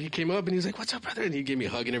he came up and he was like, "What's up, brother?" And he gave me a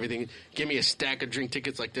hug and everything. Gave me a stack of drink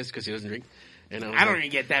tickets like this because he doesn't drink. And I don't even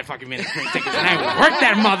get that fucking many drink tickets. And I work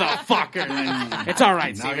that motherfucker. It's all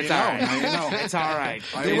right, Steve. It's all right. Now you know. It's all right.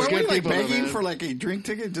 Hey, were we good like people, though, begging man. for like a drink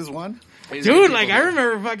ticket, just one? Dude, like, I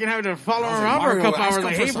remember fucking having to follow him like, around for a Mario, couple ask hours. him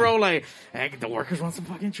Like, for hey, some. bro, like, hey, the workers want some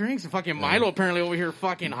fucking drinks. And fucking Milo apparently over here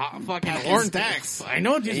fucking horn stacks. I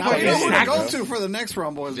know, just Now fucking you know who to stacks. go to for the next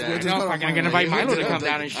Rumble. Is Yeah, we're I just No, gonna fucking, I'm find gonna a- invite Milo to come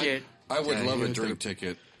down and shit. I would Yeah, love you a would drink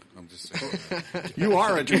ticket. I'm just saying. You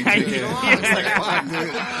are a drink Yeah, ticket. you It's like, fuck, dude.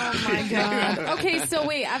 Oh my god. Okay, so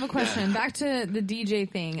wait, I have a question. Back to the DJ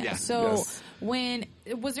thing. Yeah. So Yes.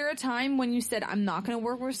 was there a time when you said I'm not going to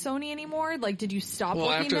work with Sony anymore? Like, did you stop Well,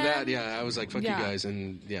 working after then? that, yeah, I was like, "Fuck Yeah. you guys,"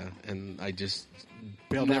 and I just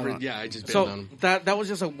Bailed never. out on- Yeah, I just bailed on So them. that was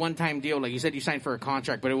just a one-time deal. Like you said, you signed for a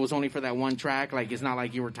contract, but it was only for that one track. Like it's not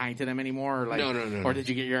like you were tied to them anymore. Or like, No. Or did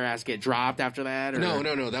you get your ass get dropped after that? Or?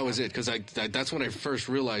 No, that was it. Because that's when I first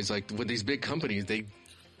realized, like, with these big companies, they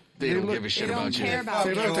don't give a shit they don't about you. care about They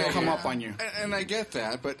you. don't have to come up on you. And I get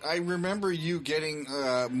that, but I remember you getting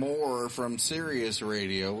more from Sirius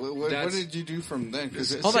Radio. What That's- did you do from then?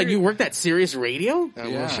 'Cause Hold on, you worked at Sirius Radio?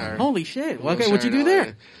 Wilshire. Holy shit! Well, okay, Wilshire what'd you do and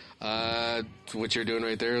there? What you're doing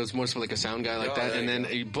right there, it was more so like a sound guy like that. there And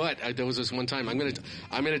you then, but there was this one time. I'm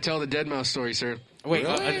gonna tell the Dead Mouse story, sir. Wait,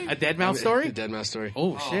 a dead mouse The story? Dead Mouse story.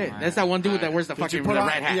 Oh shit! That's that one dude that wears the Did you fucking put the on?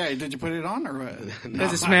 red hat. Yeah, did you put it on or what?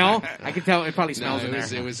 Does it smell? I can tell. It probably No, smells in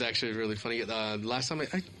there. it was actually really funny. Last time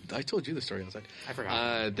I told you the story. I was like, I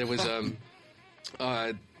forgot. There was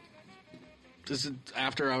this is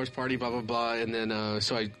after hours party, blah blah blah, and then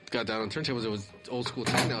so I got down on turntables. It was old school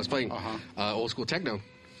techno. I was playing old school techno,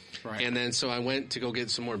 Right. and then so I went to go get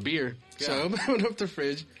some more beer. So I opened up the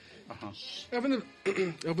fridge,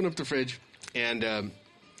 opened up the fridge, and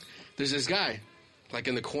there's this guy like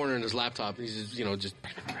in the corner in his laptop. And he's just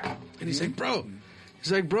and he's like, bro.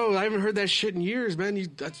 He's like, bro, I haven't heard that shit in years, man.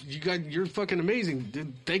 You're fucking amazing.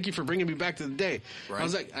 Dude, thank you for bringing me back to the day. Right. I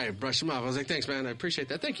was like, I brushed him off. I was like, thanks, man. I appreciate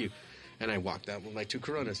that. Thank you. And I walked out with my 2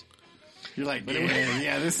 Coronas. You're like,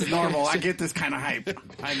 yeah, this is normal. I get this kind of hype.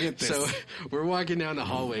 I get this. So we're walking down the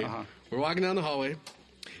hallway. We're walking down the hallway,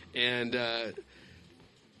 and it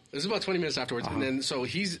was about 20 minutes afterwards. And then so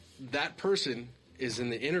that person is in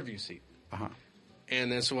the interview seat.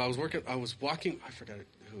 And then so I was walking. I forgot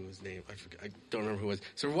whose name. I don't remember who it was.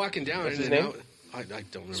 So we're walking down. What's and his then name? I don't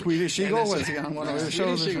remember. Swedish And Eagle, then was he on one of his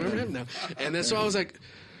shows? Swedish Eagle, remember him now. And then so I was like,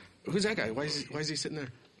 who's that guy? Why is he sitting there?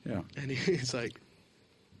 Yeah. And he's like,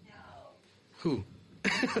 who?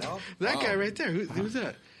 That guy right there. Who's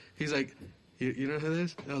that? He's like, you know who that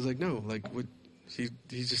is? I was like, no. Like, what? He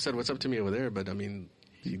just said, what's up to me over there? But I mean,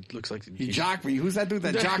 he looks like He jocked me. Who's that dude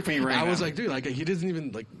that jocked me right now? I was like, dude, like he doesn't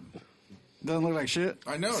even like. Doesn't look like shit.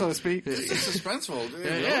 I know, so to speak. It's suspenseful. Dude.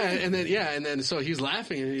 And then so he's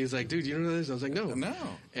laughing and he's like, dude, you know this? I was like, no.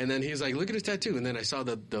 And then he's like, look at his tattoo. And then I saw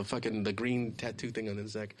the green tattoo thing on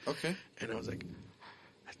his neck. Okay. And I was like,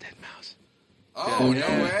 that's Dead Mouse. Oh, no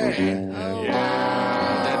way.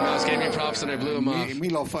 Dead Mouse gave me props and I blew him off.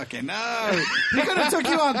 Milo fucking no. He could have took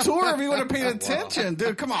you on tour if he would have paid attention,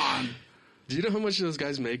 dude. Come on. Do you know how much those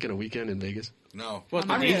guys make in a weekend in Vegas? No. What,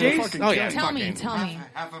 the I mean, DJs? fucking Oh, yeah. Tell me.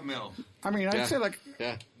 Half a mil. I mean, I'd say like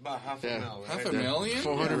Yeah. About half a mil. Half Right? a million?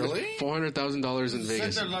 Really? $400,000 in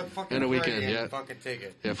Vegas Sit there like fucking in a Freddy weekend. and Yeah, fucking take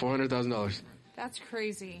it. yeah, $400,000 That's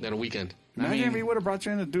crazy. in a weekend. imagine if he would have brought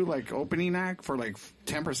you in to do like opening act for like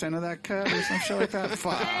 10% of that cut or some shit like that.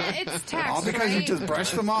 Fuck. It's tax, All because you right? just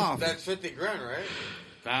brushed them off. That's 50 grand, right?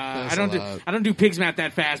 I don't do pigs math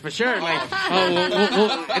that fast, but sure, like,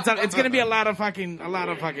 it's gonna be a lot of fucking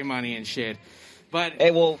money and shit. But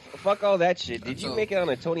Hey, well, fuck all that shit. Did you make it on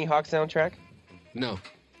a Tony Hawk soundtrack? No.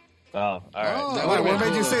 Oh, all right. Oh, That what would've been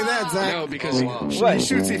made you cool. say that, Zach? No, because What? He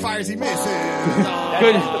shoots, he fires, he misses.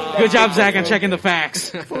 good job, Zach, on checking the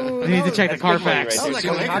facts. You need to check the Carfax. That was like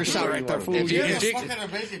a Lakers shot right there, fool. If you- Yeah, if you- fucking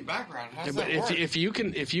amazing background. How's Yeah, but that work?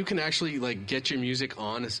 if you can actually like get your music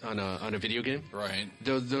on a video game, Right.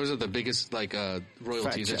 those are the biggest like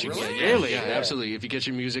royalties Fact that you check. get. Really? Yeah, absolutely. If you get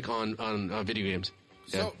your music on video games.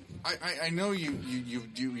 So I know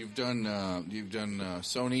you've done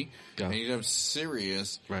Sony Yeah. and you've done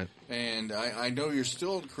Sirius, Right. And I know you're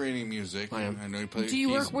still creating music. I am. I know you play. Do you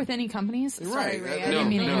keys. work with any companies? Right. Sorry, Ray. I No, didn't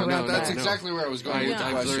mean to no, interrupt That's that. exactly where I was going with the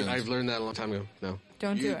questions. I've learned that a long time ago. No.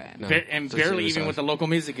 Don't do it. No. And It's a barely serious even side. with the local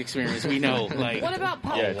music experience, we know. Like, What about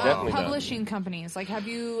Yeah, definitely not. publishing companies? Like, have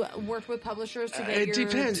you worked with publishers to get It your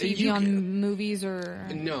depends. TV You on can- movies or?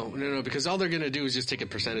 No, because all they're going to do is just take a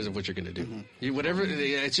percentage of what you're going to do. Whatever,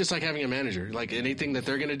 it's just like having a manager. Like anything that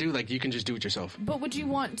they're going to do, like you can just do it yourself. But would you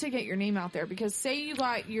want to get your name out there? Because say you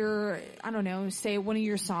got your, I don't know, say one of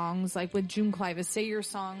your songs, like with June Clivis, say your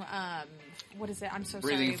song, what is it? I'm so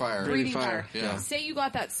Breathing sorry. Fire. Breathing Breathing Fire. Fire, yeah. Say you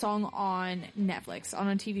got that song on Netflix, on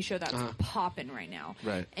a TV show that's popping right now.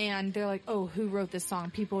 Right. And they're like, oh, who wrote this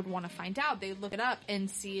song? People would want to find out. They'd look it up and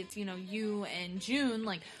see it's, you and June.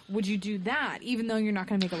 Like, would you do that, even though you're not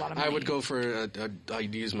going to make a lot of money? I would go for,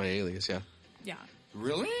 I'd use my alias, yeah. Yeah.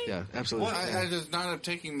 Really? Yeah, absolutely. I just not have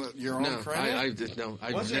taken your own No, credit.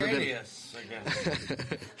 I've What's never your been. alias? Again?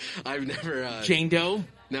 I've never. Jane Doe?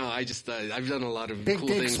 No, I just I've done a lot of Big cool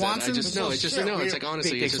Dick things. Swanson? That I just no, it's just no. It's like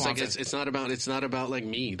honestly, Big it's Dick just like Swanson. it's not about like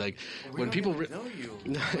me. Like when people know you.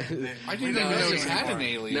 I didn't even know you had an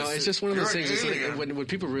alias. No, it's just one of those You're an things. It's alien. like when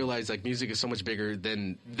people realize like music is so much bigger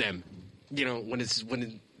than them.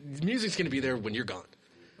 Music's going to be there when you're gone.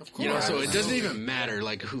 Of course. So it doesn't even matter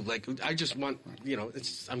like who. Like I just want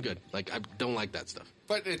I'm good. Like I don't like that stuff.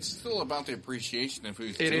 But it's still about the appreciation of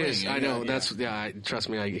who's It doing is. it. I know. Yeah. Trust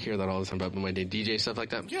me. I hear that all the time about when I did DJ stuff like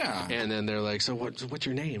that. Yeah. And then they're like, "So what's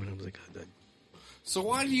your name?" And I was like, So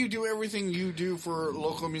why do you do everything you do for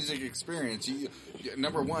local music experience?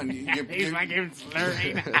 Number one, He's fucking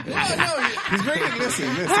slurring. He's ready.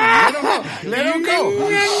 Listen. Let him go.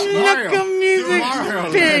 Local music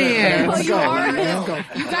experience. Oh,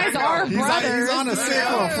 you guys are He's brothers. on a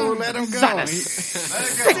sickle, fool. Let him go.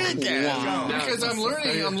 Because I'm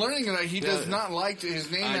learning that he does not like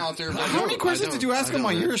his name out there. How many questions did you ask him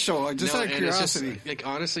on your show? Just out of and it's curiosity. just, like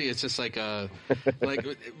honestly, it's just like like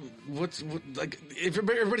like if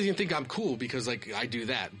everybody's gonna think I'm cool because like I do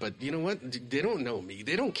that, but you know what? They don't know me.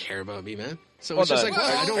 They don't care about me, man. So it's just like what?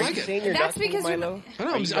 I don't Are like you it. saying you're That's not cool, because you're- Milo? I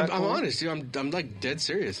know. Are you not I'm cool? honest. Dude. I'm like dead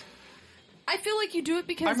serious. I feel like you do it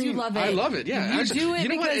because you love it. I love it. Yeah, You actually, do it you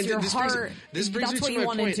know what? because And your this heart. This brings that's me what to you my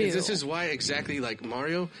want to point. do. This is why exactly like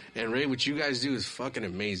Mario and Ray, what you guys do is fucking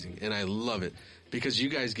amazing, and I love it because you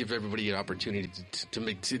guys give everybody an opportunity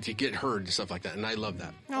to get heard and stuff like that, and I love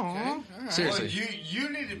that. Aww. Seriously. Well, you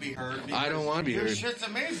need to be heard. I don't wanna be your heard. Shit's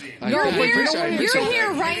amazing. You're I here. appreciate it. You're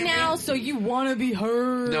here right now, so you want to be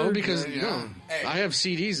heard. No, because Yeah. Hey. I have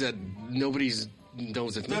CDs that nobody's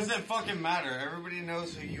knows it's me. Doesn't fucking matter. Everybody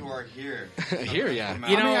knows who you are here. Here, yeah.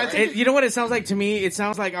 You know, you know what it sounds like to me? It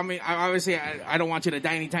sounds like, I mean, obviously, I don't want you to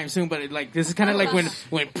die anytime soon, but this is kind of like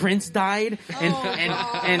when Prince died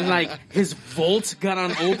and like his vault got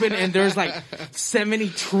unopened and there's like 70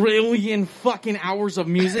 trillion fucking hours of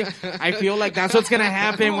music. I feel like that's what's gonna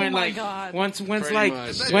happen when my like God. once Pretty like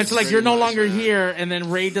much. once like Pretty you're no much, longer man. here and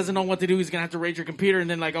then Ray doesn't know what to do. He's gonna have to raid your computer and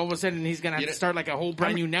then like all of a sudden he's gonna have You to know- start like a whole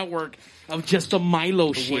brand new network of just the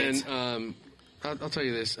Milo shit. When I'll tell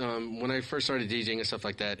you this, when I first started DJing and stuff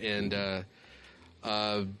like that, and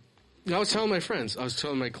I was telling my friends, I was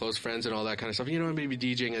telling my close friends and all that kind of stuff. You know, I'm maybe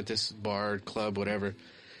DJing at this bar, club, whatever.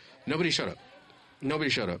 Nobody showed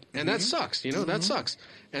up, and that sucks. You know, that sucks.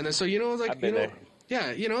 And then so you know, like I've been you know, there.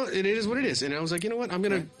 yeah, you know, it is what it is. And I was like, you know what, I'm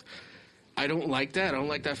gonna. I don't like that. I don't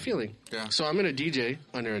like that feeling. Yeah. So I'm gonna DJ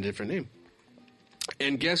under a different name.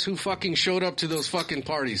 And guess who fucking showed up to those fucking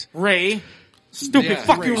parties? Ray. Stupid Yeah.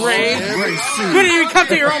 fucking Ray. You didn't even come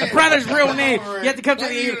to your own brother's real name. You have to come to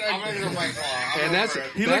the... I'm gonna get a white claw. And that's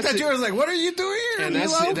He looked at you and was like, "What are you doing here?" and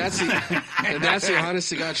Milo?" that's the honest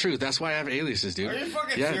to God truth. That's why I have aliases, dude. Are you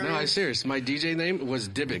fucking yeah, serious? no, I'm serious. My DJ name was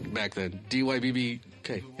Dybbuk back then.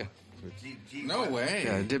 DYBBK. Yeah. No way.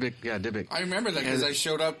 Yeah, Dybbuk. Yeah, Dybbuk. I remember that because I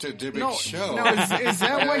showed up to Dybbuk's No, show. no, is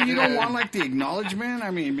that why you don't want like the acknowledgement? I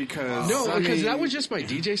mean, because No, I because mean, that was just my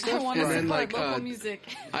DJ I stuff, want and to then support like local music.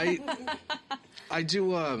 I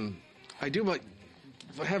do like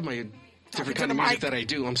I have my different kind of music that I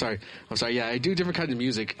do. I'm sorry. Yeah, I do different kinds of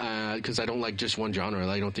music because I don't like just one genre.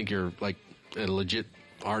 I don't think you're like a legit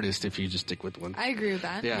artist if you just stick with one. I agree with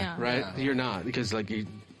that. Yeah, right. You're not because like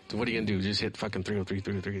what are you gonna do? Just hit fucking 303.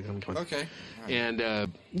 I mean, come on. Okay.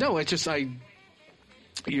 And no, it's just I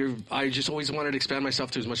just always wanted to expand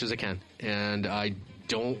myself to as much as I can, and I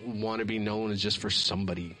don't want to be known as just for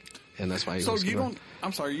somebody, and that's why. So you don't.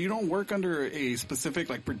 I'm sorry, you don't work under a specific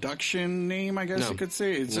like production name, I guess No. you could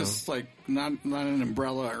say. It's No. just like not an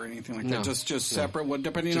umbrella or anything like No. that. Just No. separate. What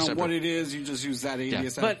depending Just on what separate. it is, you just use that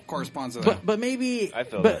alias that But- corresponds to that. But maybe, I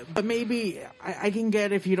feel but maybe I can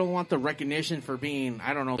get if you don't want the recognition for being,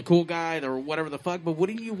 I don't know, the cool guy or whatever the fuck. But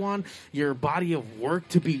wouldn't you want your body of work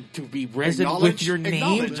to be resident with your name?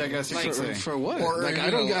 Acknowledge, I guess you For, could say. for what? Or, like you I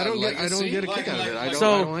don't know, get a Like- kick out of it. I like-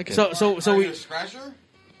 don't like it. So Are we. you a scratcher?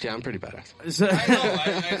 Yeah, I'm pretty badass. So, I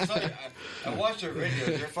know. I watched your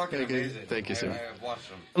videos. You're fucking Okay, amazing. thank you, sir. I've watched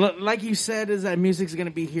them. like you said, is that music's going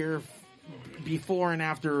to be here before and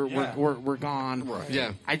after Yeah. we're gone. Right.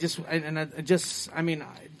 Yeah. I mean,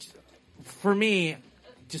 for me,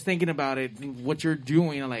 just thinking about it, what you're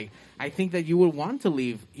doing, like, I think that you would want to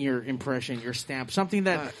leave your impression, your stamp, something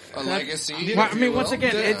that A legacy, Well, if I mean, you once will.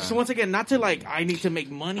 again, Yeah. it's once again not to like I need to make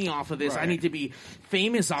money off of this. I Right. need to be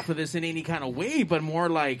famous off of this in any kind of way, but more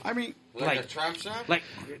like I mean, Like a trap shop? like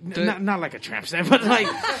not like a trap set, but like,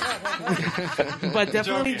 but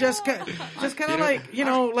definitely just kind of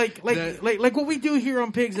like like what we do here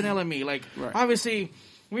on Pigs and LME. Like Right. obviously.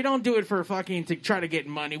 We don't do it for fucking to try to get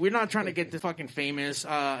money. We're not trying to get the fucking famous.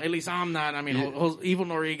 At least I'm not. I mean, Evil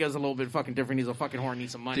Noriega's a little bit fucking different. He's a fucking whore,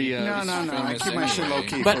 needs some money. no. I keep my shit low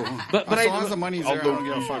key. But as I- long as the money's there, I don't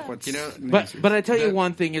give a fuck what's. But I tell you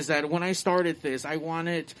one thing is that when I started this, I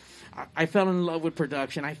fell in love with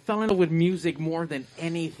production. I fell in love with music more than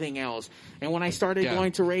anything else. And when I started Yeah.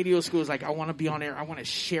 going to radio schools, like I want to be on air. I want to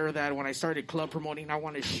share that. When I started club promoting, I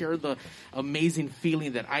want to share the amazing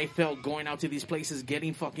feeling that I felt going out to these places,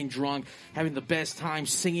 getting fucking drunk, having the best time,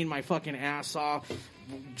 singing my fucking ass off,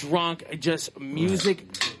 drunk, just music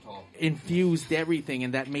infused everything,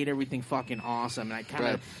 and that made everything fucking awesome. And I kind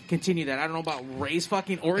of continue that. I don't know about Ray's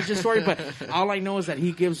fucking origin story, but all I know is that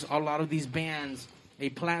he gives a lot of these bands a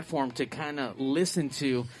platform to kind of listen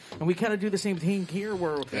to, and we kind of do the same thing here,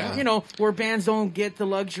 where where bands don't get the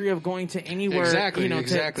luxury of going to anywhere, Exactly, to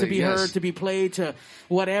exactly, be yes. heard, to be played, to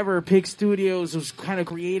whatever. Pig Studios was kind of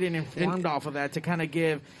created and formed off of that to kind of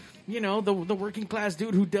give. The working class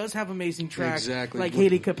dude who does have amazing tracks, Exactly. like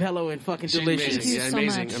Hayley Capello and fucking She's Delicious. amazing. Yeah, so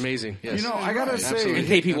amazing, much. amazing. Yes. I gotta say, And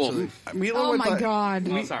KP Wolf. Milo Oh with my the, god.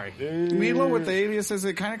 Oh, sorry. Milo with the aliases,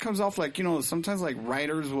 it kind of comes off like, sometimes like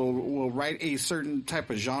writers will write a certain type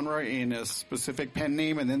of genre in a specific pen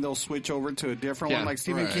name, and then they'll switch over to a different one, Yeah. like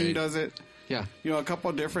Stephen Right. King does it. Yeah. A couple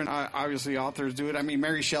of different, obviously, authors do it. I mean,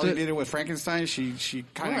 Mary Shelley did it with Frankenstein. She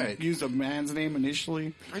kind of Right. used a man's name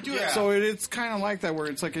initially. I do. So it's kind of like that, where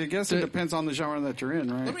it's like, I guess it depends on the genre that you're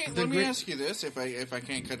in, right? Let me ask you this, if I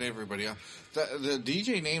can't cut everybody off. The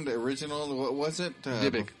DJ name, the original, what was it?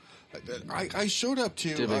 Dybbuk. I showed up to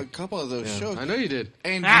Dybbuk. a couple of those shows. I know you did.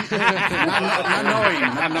 And not knowing.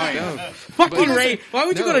 Fuck you, Ray. Why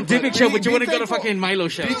would you go to Dybbuk show, but you be wouldn't go to thankful- fucking Milo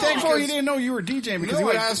show? Be thankful he didn't know you were DJing, because No, he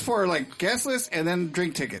would I- ask for like guest list and then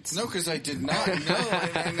drink tickets. No, because I did not know.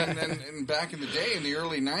 And back in the day, in the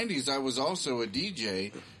early '90s, I was also a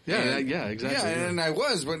DJ. Yeah, And- yeah, exactly. Yeah, and I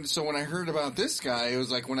was. So when I heard about this guy, it was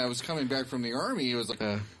like when I was coming back from the army. It was like,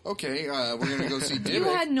 okay, we're gonna go see Dybbuk. You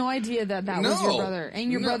had no idea that was No. your brother,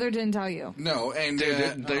 and your No. brother didn't tell you. No, and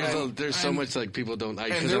Dude, there's so much like people don't. And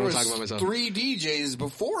Because I there don't was talk about myself. 3 DJs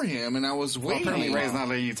before him, and I was waiting. Apparently, Ray's not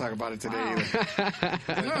letting you talk about it today either.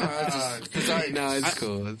 No, it's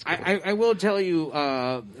cool. It's cool. I will tell you,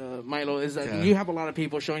 Milo, is that you have a lot of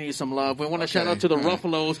people showing you some love. We want to shout out to the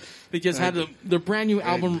Ruffalos. They just had the brand new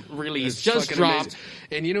album release. It's Just fucking dropped. amazing.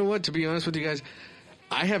 And you know what? To be honest with you guys,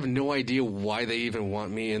 I have no idea why they even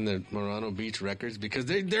want me in the Murano Beach Records because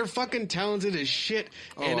they're fucking talented as shit.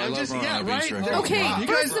 And I I'm love just Murano Beach Records. Okay,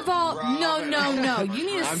 first of all, no. You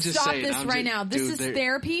need to I'm just stop saying, this I'm right just- now. This dude, is they're-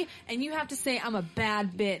 therapy, and you have to say, I'm a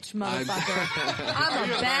bad bitch, motherfucker. I'm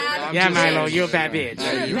a bad Yeah, bitch. Milo, you're a bad bitch.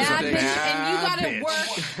 You're a You're bad a bitch, and you gotta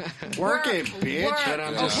Work it, bitch. Work, But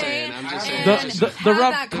I'm just okay? saying, I'm just saying. And The have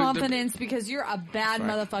rough- that confidence because you're a bad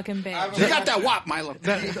motherfucking bitch. You got that wop, Milo.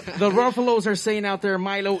 The Ruffalos are saying out there,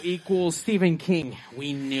 Milo equals Stephen King.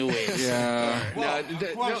 We knew it. Yeah. Well,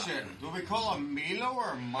 question: do we call him Milo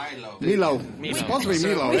or Milo? Milo. It's supposed to be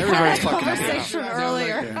Milo. We had Everybody's a fucking conversation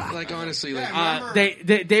earlier. Like honestly, like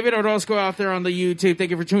David Orozco out there on the YouTube, thank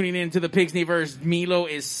you for tuning in to the Pixneyverse. Milo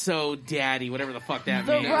is so daddy, whatever the fuck that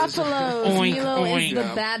The means. Ruffalos. Oink, Milo oink. is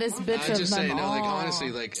the baddest bitch I'm of just them saying, no, all. like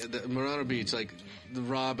honestly, like the Murano Beach, like the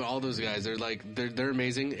Rob, all those guys, they're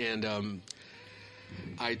amazing. And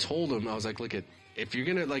I told him, I was like, look at. If you're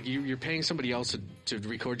gonna you're paying somebody else to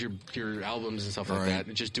record your albums and stuff like Right.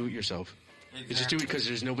 that, just do it yourself. Just do it because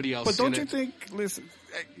there's nobody else. But don't gonna- you think? Listen,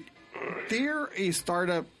 they're a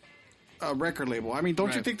startup record label. I mean, don't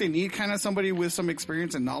you Right. think they need kind of somebody with some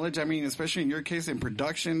experience and knowledge? I mean, especially in your case in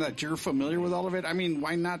production, that you're familiar with all of it. I mean,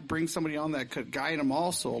 why not bring somebody on that could guide them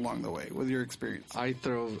also along the way with your experience? I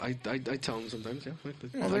tell them sometimes. Yeah.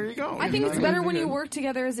 Well, there you go. I think it's know, better you're when you good. work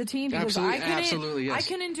together as a team because Absolutely, yes. I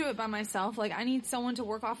couldn't do it by myself. Like I need someone to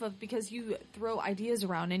work off of because you throw ideas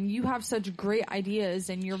around and you have such great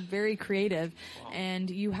ideas and you're very creative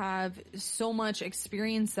and you have so much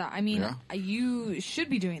experience that I mean you should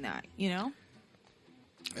be doing that, you know?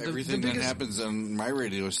 Everything that happens on my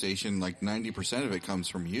radio station, like 90% of it comes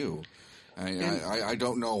from you. I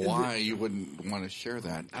don't know why you wouldn't want to share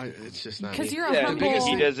that. It's just not Because me. you're a Yeah, humble because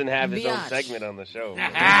he doesn't have his own biatch. segment on the show.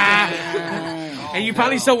 And you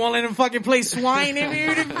probably still won't let him fucking play Swine if he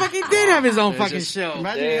fucking did have his own fucking show.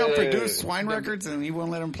 Imagine you don't produce Swine Records and he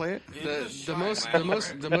won't let him play it.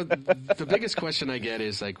 The biggest question I get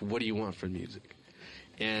is like, what do you want from music?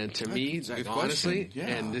 And to me, like, honestly,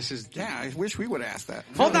 and this is I wish we would ask that.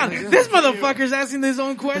 Hold on, this motherfucker's asking his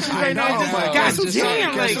own question right now. Guys,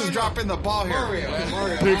 Goddamn, who's dropping the ball here?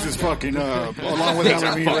 Pigs is fucking up, along with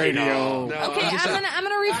LME Radio. Okay, I'm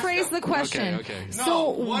gonna rephrase the question. Okay.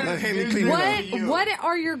 So, Let Haley clean it up. what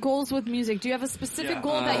are your goals with music? Do you have a specific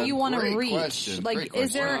goal that you want to great reach? question, Like, great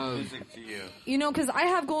is there, Music to you. you know, because I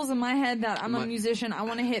have goals in my head that I'm a musician. I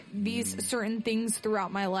want to hit these certain things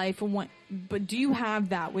throughout my life. But do you have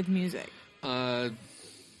that with music?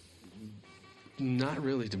 not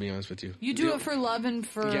really, to be honest with you. You do it for love and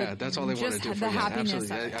for that's all they want to just do. the For happiness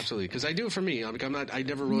absolutely, of it. absolutely. Because I do it for me. Like, I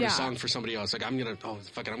never wrote Yeah. a song for somebody else. Like I'm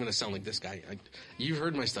gonna sound like this guy. You've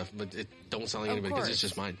heard my stuff, but it don't sound like Of anybody because it's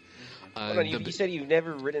course. just mine. Hold on, you said you've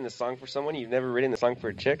never written a song for someone? You've never written a song for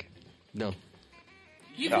a chick? No.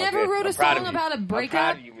 You've Oh, never good. wrote a I'm proud song of you. about a I'm breakup?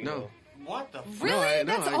 proud of you, Milo. No. What the? Really?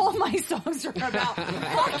 That's all my songs are about.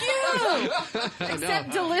 Fuck you!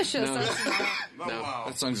 Except Delicious. No. That's not. Wow.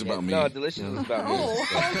 That song's about me. No, Delicious is about me. Oh,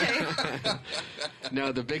 okay.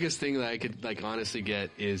 No, the biggest thing that I could like honestly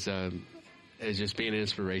get is just being an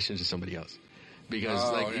inspiration to somebody else.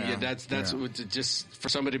 Because that's what, just for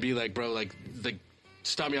somebody to be like, bro, like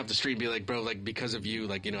stop me off the street and be like, bro, like because of you,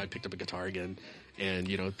 like, you know, I picked up a guitar again, and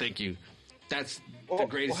you know, thank you. That's the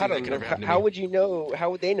greatest thing that could ever happen to me. How would you know? How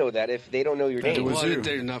would they know that if they don't know your name? Well,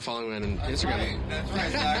 they're not following me on Instagram. That's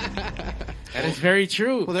right, Zach. That is very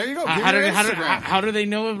true. Well, there you go. How do they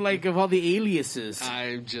know of all the aliases?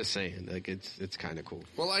 I'm just saying, like it's kind of cool.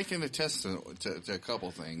 Well, I can attest to a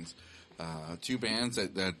couple things. Two bands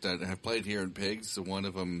that have played here in Pigs. One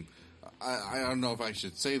of them, I don't know if I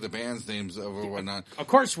should say the band's names or whatnot. Of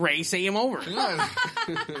course, Ray, say him over.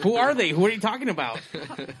 Who are they? Who are you talking about?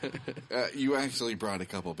 You actually brought a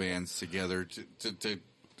couple bands together to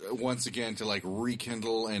once again to like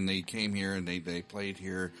rekindle, and they came here and they played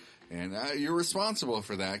here. And you're responsible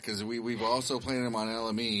for that because we've also played them on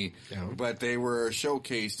LME, but they were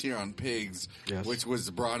showcased here on Pigs, which was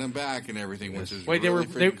brought them back and everything. Which is Wait,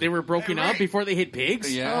 really they were broken up before they hit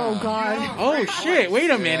Pigs? Yeah. Oh, God. Oh shit! Wait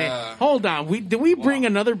a minute. Hold on. Did we bring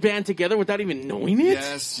another band together without even knowing it?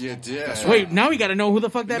 Yes, you did. Wait, now we got to know who the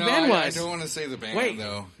fuck that band was. I don't want to say the band Wait,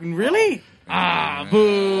 though. really? Ah,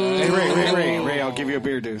 boo! Hey, Ray, I'll give you a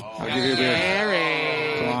beer, dude. I'll give you a beer. Yeah, Ray.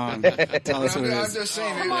 Come on, tell us who it I'm is. just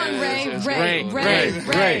saying. Come on, Ray.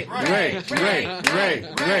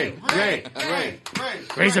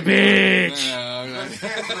 Ray's a bitch.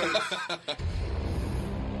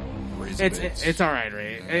 It's all right,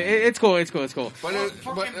 Ray. It's cool. But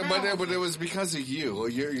it was because of you.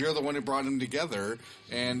 You're the one who brought them together,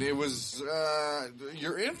 and it was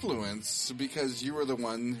your influence because you were the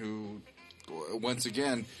one who once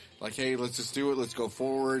again, like, hey, let's just do it. Let's go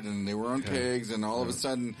forward. And they were on Pigs, and all of a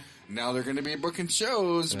sudden, now they're going to be booking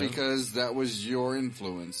shows because that was your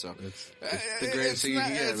influence. So it's the greatest thing you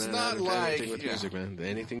can get, It's man. not like Anything with music, man.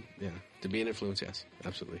 Anything, to be an influence, yes,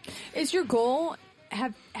 absolutely. Is your goal?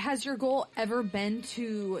 Has your goal ever been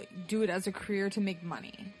to do it as a career to make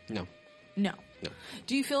money? No.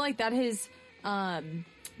 Do you feel like that has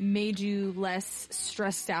made you less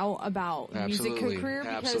stressed out about music career?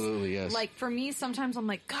 Because, absolutely, yes. like, for me, sometimes I'm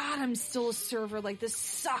like, God, I'm still a server. Like, this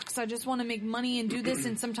sucks. I just want to make money and do this.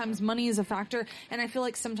 And sometimes money is a factor. And I feel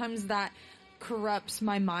like sometimes that corrupts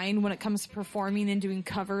my mind when it comes to performing and doing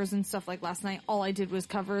covers and stuff. Like last night, all I did was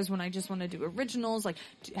covers when I just want to do originals. Like,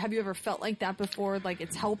 have you ever felt like that before? Like,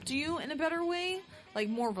 it's helped you in a better way? Like,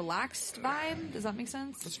 more relaxed vibe? Does that make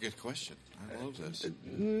sense? That's a good question. I love this.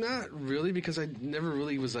 Not really, because I never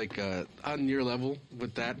really was like on your level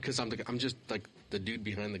with that. Because I'm just like the dude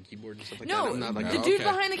behind the keyboard and stuff like that. I'm not like the dude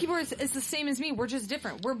behind the keyboard is the same as me. We're just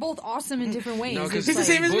different. We're both awesome in different ways. No, It's He's the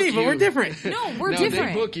same as me, but we're different. No, we're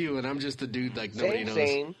different. They book you, and I'm just the dude like nobody knows.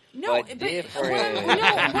 Same, No, but but different. what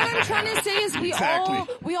I'm trying to say is we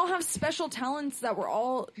all have special talents that we're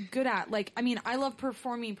all good at. Like, I mean, I love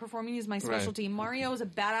performing. Performing is my specialty. Mario is a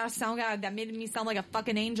badass sound guy that made me sound like a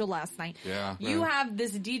fucking angel last night. Yeah. You have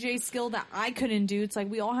this DJ skill that I couldn't do. It's like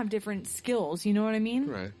we all have different skills. You know what I mean?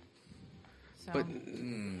 Right. So. But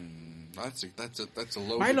that's a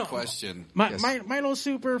loaded question. Milo's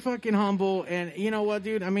super fucking humble, and you know what,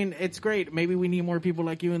 dude? I mean, it's great. Maybe we need more people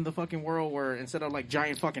like you in the fucking world, where instead of like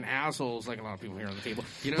giant fucking assholes, like a lot of people here on the table,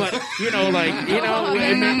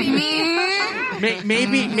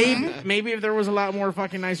 maybe if there was a lot more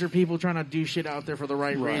fucking nicer people trying to do shit out there for the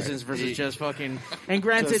right reasons versus just fucking. And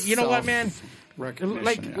granted, Just you know what, man?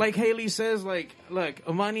 recognition, Like Haley says, like, look,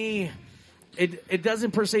 money. It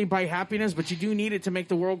doesn't per se buy happiness, but you do need it to make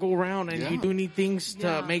the world go around, and you do need things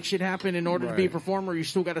to make shit happen. In order to be a performer, you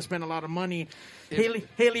still got to spend a lot of money.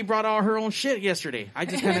 Haley brought all her own shit yesterday. I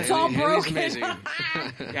just kind of it's all broken. yeah,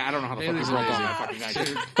 I don't know how to fucking roll on that fucking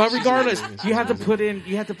guy. But regardless, you have to put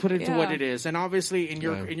into what it is, and obviously in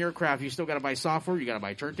your craft, you still got to buy software, you got to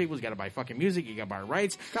buy turntables, you got to buy fucking music, you got to buy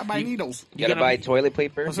rights, got to buy needles, you got to buy toilet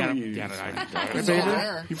paper. You fuck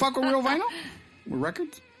with real vinyl with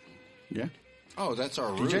records? Yeah. Oh, that's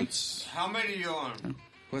our DJ? roots. How many are you on?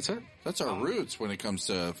 What's that? That's our roots when it comes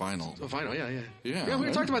to vinyl. Oh, vinyl, yeah. Yeah, we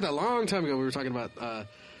talked about that a long time ago. We were talking about. I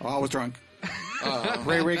was drunk.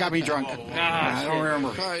 Ray got me drunk. I don't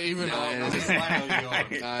remember.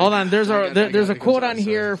 Hold on, there's a quote on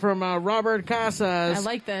here from Robert Casas. I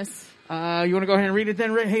like this. You want to go ahead and read it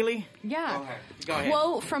then, Haley? Yeah. Go ahead.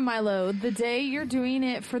 Quote from Milo: "The day you're doing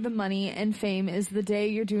it for the money and fame is the day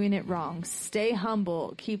you're doing it wrong. Stay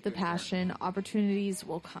humble, keep the passion. Opportunities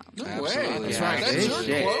will come." Absolutely. That's right. That's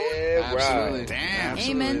your quote? Yeah, Absolutely. Damn.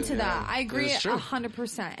 Amen to that. I agree It's true.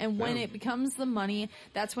 100%. And when it becomes the money,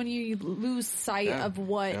 that's when you lose sight of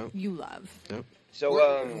what you love. Yep. So,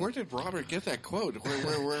 Where did Robert get that quote?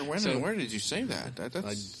 Where did you say that?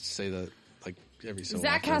 I say that like every so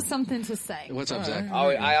Zach often. has something to say. What's up, Zach?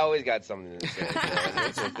 I always got something to say.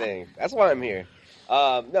 That's the thing. That's why I'm here.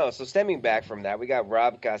 So stemming back from that, we got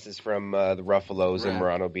Rob Casas from the Ruffalos and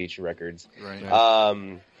Murano Beach Records.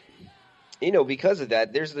 Right. Because of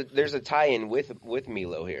that, there's a tie-in with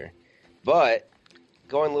Milo here. But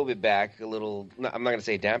going a little bit back, I'm not going to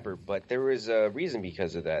say damper, but there was a reason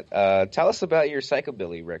because of that. Tell us about your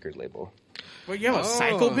Psychobilly record label. Well, you have a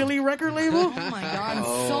Psychobilly record label? Oh my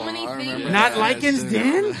God, so many things. Not Lycan's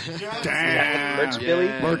Den? Damn.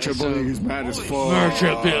 Merchabilly is mad as fuck.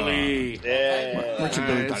 Merchabilly.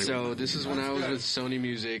 Yeah. So this is when I was with Sony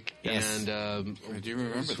Music, and Do you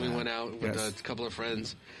remember we went out with a couple of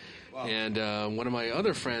friends, and one of my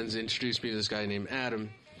other friends introduced me to this guy named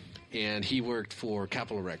Adam, and he worked for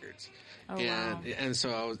Capitol Records. Oh, And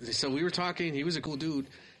so we were talking. He was a cool dude,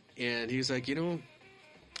 and he was like,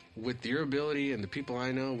 with your ability and the people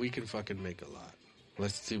I know, we can fucking make a lot.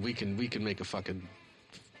 Let's see, we can make a fucking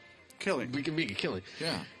Killing. we can make a killing.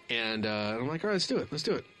 Yeah. And I'm like, all right, let's do it.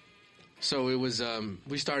 So it was,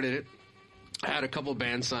 we started it. I had a couple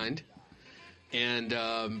bands signed, and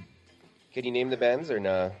Can you name the bands or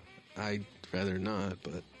no? I'd rather not,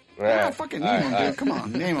 but Yeah, fucking name them, dude. Come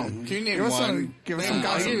on, name them. Can you name Give us one? some. Give us some I'll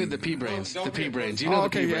gossip. give you the P-Brains. The P-Brains. You know Oh, the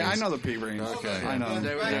okay, P-Brains. yeah, I know the P-Brains. Okay. I know.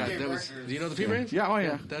 That was, do you know the P-Brains? Yeah, oh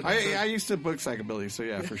yeah. That- I used to book Psychobilly, so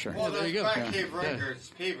yeah, for sure. Well, there you that's go. Fat Cave Yeah.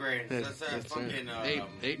 Records, P-Brains. That's that fucking...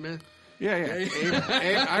 eight man. Yeah. Abe,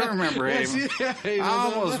 I remember Abe. I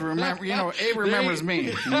almost remember. Abe remembers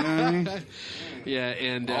me. You know what I mean? Yeah,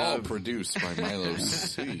 and all produced by Milo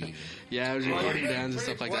C. Yeah, I was recording bands and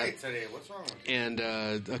stuff like that. Today. What's wrong? And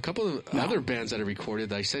a couple of other bands that I recorded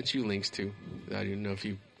that I sent you links to. I didn't know if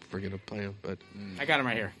you were going to play them, but I got them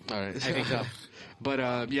right here. All right, I think so.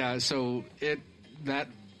 But yeah, so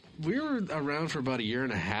we were around for about a year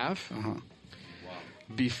and a half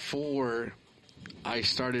before I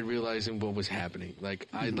started realizing what was happening. Like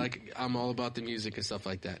I'm all about the music and stuff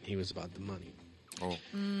like that. He was about the money. Oh,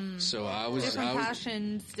 so different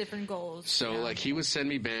passions, different goals. So like he would send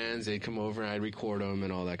me bands, they'd come over, I'd record them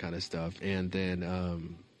and all that kind of stuff, and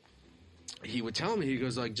then he would tell me, he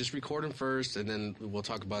goes like, just record them first, and then we'll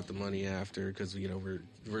talk about the money after, because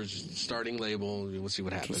we're just starting label, we'll see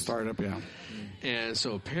what happens. Startup, yeah. And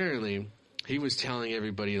so apparently he was telling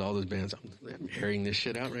everybody, all those bands, I'm airing this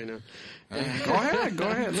shit out right now. Go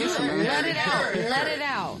ahead. Listen, man. Let it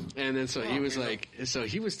out. And then so he was like,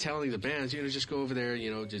 he was telling the bands, just go over there,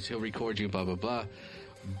 just he'll record you, blah, blah, blah.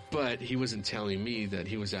 But he wasn't telling me that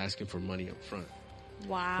he was asking for money up front.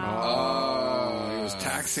 Wow. Oh, he was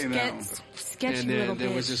taxing them. Sketchy and little then there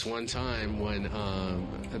bitch. was this one time when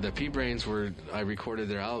the P-Brains I recorded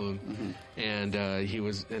their album, and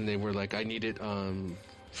they were like, I need it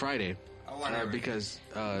Friday. Because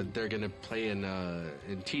they're gonna play in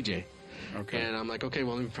TJ, okay. And I'm like, okay,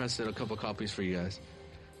 well, let me press it a couple copies for you guys,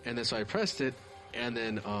 and then so I pressed it, and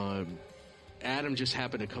then Adam just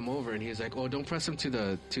happened to come over, and he's like, oh, don't press them to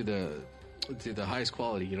the highest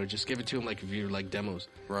quality, just give it to him like if you're like demos,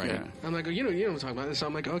 right? Yeah. I'm like, you know what I'm talking about, so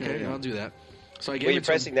I'm like, okay, I'll do that. So I gave Wait, you're it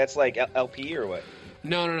to pressing? him. That's like LP or what?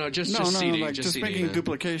 No, just CD, like just CD, making man.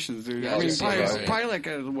 duplications, dude. Yeah, I mean, just probably CD. like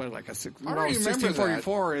a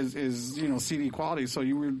 1644 is CD quality. So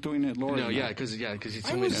you were doing it lower. No, than yeah, that. because he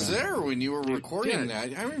told I me was there when you were recording Yeah.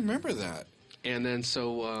 that. I remember that. And then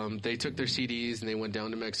so they took their CDs and they went down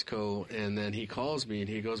to Mexico. And then he calls me and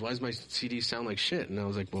he goes, "Why does my CD sound like shit?" And I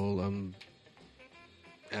was like, "Well,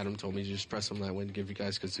 Adam told me to just press them that way to give you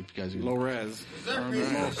guys, because if you guys low res, or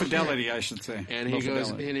low fidelity, I should say." And low he goes,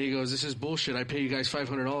 fidelity. "This is bullshit. I pay you guys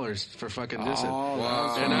 $500 for fucking this."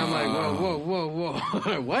 wow. And I'm like,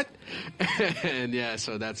 whoa, what? And yeah,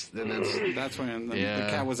 so that's when the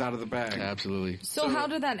cat was out of the bag. Absolutely. So how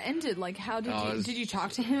did that end? Like, how did you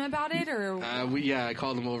talk to him about it, or? I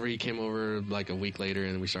called him over. He came over like a week later,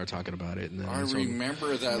 and we started talking about it. And then I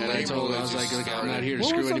remember that label. I told him, I was like, I'm not here to What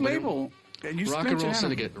screw was the anybody. label? Rock and Roll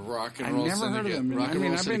Syndicate. Rock and I Roll never Syndicate. heard of them. Rock and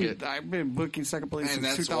Roll Syndicate. I've been booking second place And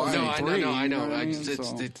since that's why. 2003. I know. you what I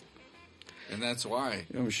mean? And that's why.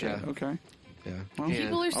 Oh shit. Yeah. Okay. Yeah. Well,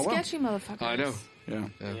 People are well. sketchy, motherfuckers. I know. Yeah.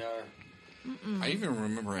 I even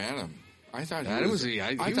remember Adam. I thought he Adam was. he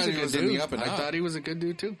I was thought a he good was dude. in the up and I up. thought he was a good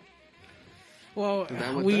dude too. Well,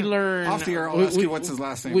 That was we that. learn Off the air, I'll ask you what's his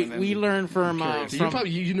last name. and then- We learn from You probably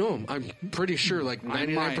you know him. I'm pretty sure, like I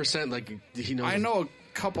 99%. Like he knows. I him. know a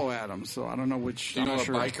couple Adams, so I don't know which. Do you I'm know not a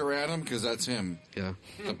sure. biker Adam? Because that's him. Yeah.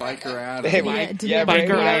 The biker Adam. Hey, Yeah, Ray,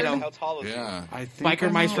 Biker how item. tall is he? Yeah. I think Biker I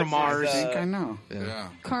know. Mice from Mars. I think I know. Yeah.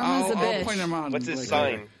 Karma's a I'll bitch. point him out. What's his later.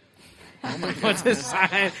 sign? What's his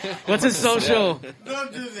sign? What's his social?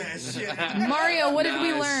 Don't do that shit. Mario, what did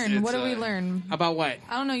we learn? it's, What did we learn? About what?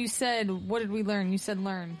 I don't know. You said, what did we learn? You said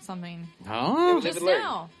learn something. Oh, Live Just and learn.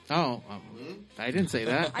 now. I didn't say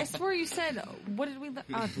that. I swear you said, what did we learn?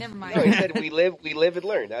 Oh, never mind. No, he said we live and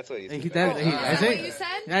learn. That's what he said. Is that what you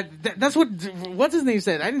said? That's what's his name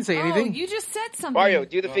said. I didn't say Oh, anything. you just said something. Mario,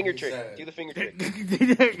 do the finger trick. Do the finger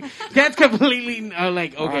trick. That's completely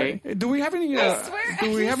like All okay. right. Do we have any? I swear-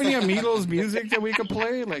 Do we have any Amigos music that we could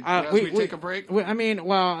play? Like as we take a break. I mean,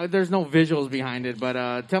 well, there's no visuals behind it,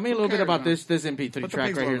 but tell me a little bit cares, about man? this MP3 Put the track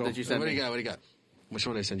Pigs right here logo. that you sent What do me. you got? What do you got? Which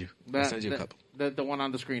one did I send you? I sent you a couple. The one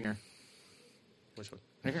on the screener. Which one?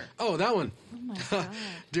 Right here. Oh, that one. Oh my God.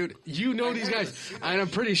 Dude, you know these guys. And I'm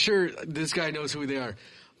pretty sure this guy knows who they are.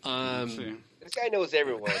 This guy knows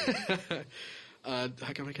everyone. How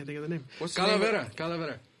come I can't think of the name? What's the name of-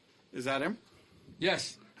 Calavera. Is that him?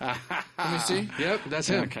 Yes. Let me see. Yep, that's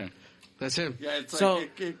him. Okay. That's him. Yeah, it's So-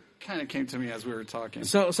 like it kind of came to me as we were talking.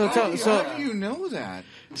 So How do you know that?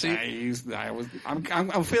 See, I'm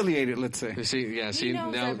affiliated. Let's say. you see, yeah, see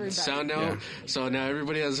knows now, everybody. sound now. Yeah. So now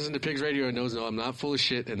everybody that's listening to Pigs Radio knows. No, I'm not full of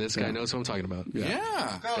shit, and this guy knows who I'm talking about.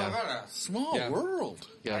 Yeah. Small Yeah. world.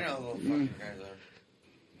 Yeah. I know little fucking guys are.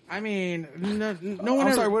 I mean, no one. I'm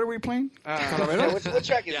ever, sorry. What are we playing? Yeah, what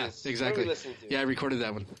track is Yeah, this? exactly. What are we listening to? Yeah, I recorded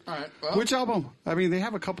that one. All right. Well, Which album? I mean, they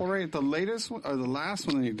have a couple, right? The latest one or the last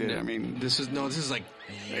one they did. I mean, This is like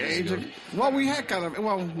years age ago. well, we had kind of.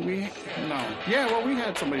 Well, we no. Yeah, well, we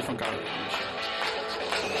had somebody from Colorado.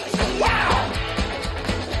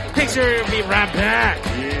 Pigs sure to be right back.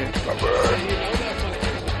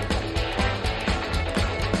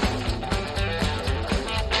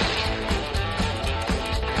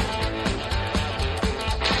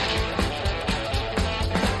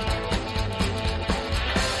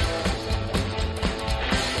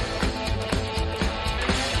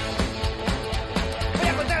 Voy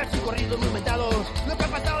a contar un corrido muy mentado, lo que ha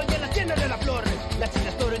pasado ya en las tiendas de la flor. La china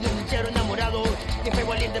historia de un linchero enamorado, que fue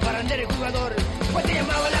valiente para vender el jugador. Pues se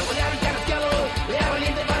llamaba la moneda carrasqueado, era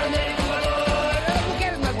valiente para vender el jugador. Las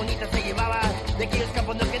mujeres más bonitas se llevaba, de aquellos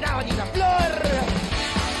campos no quedaba ni una flor.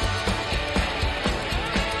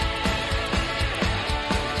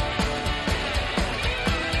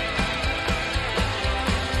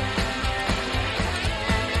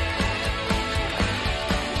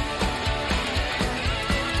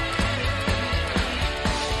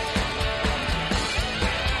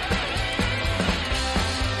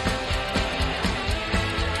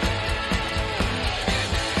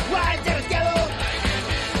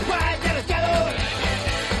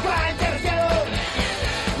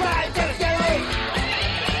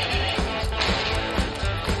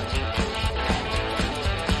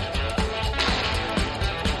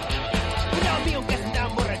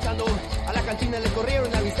 Le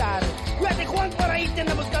corrieron a avisar. Cuídate, Juan, por ahí te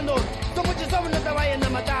andan buscando. Son muchos hombres, no te vayan a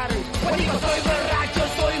matar. Pues digo, soy borracho,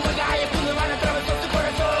 soy muy gallo, pues me van a atravesar tu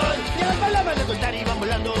corazón. Y a las palomas de contar iban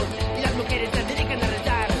volando, y las mujeres se dedican a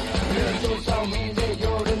rezar. Ellos aumenten,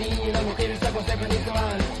 lloran y las mujeres se aconsejan y se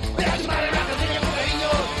van. Pero a tu madre blanca se llama cariño,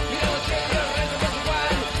 y los que los rezos es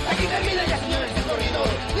igual. Aquí termina ya, señores, el corrido.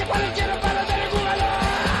 De cuando quiero para ver el jugador.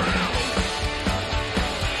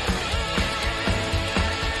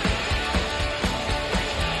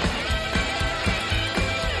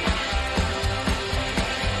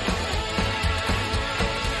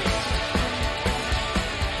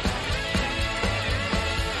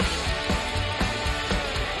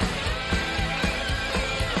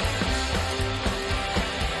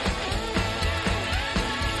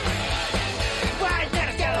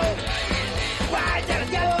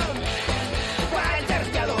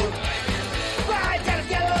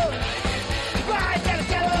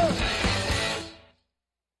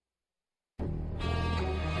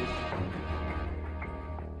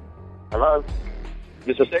 Hello?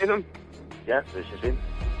 Mr. Statham? Yes, this is him.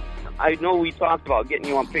 I know we talked about getting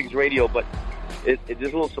you on Pigs Radio, but it's a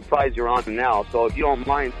little surprise you're on now. So if you don't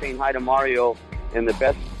mind saying hi to Mario and the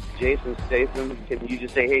best Jason Statham, can you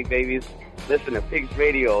just say, hey, babies, listen to Pigs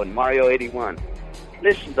Radio and Mario 81.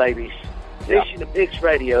 Listen, babies. Listen to Pigs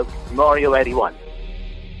Radio, Mario 81.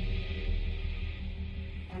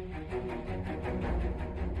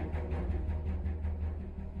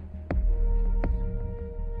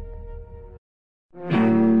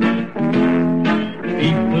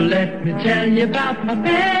 People, let me tell you about my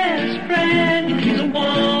best friend. He's a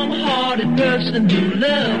warm-hearted person who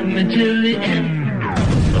loved me till the end.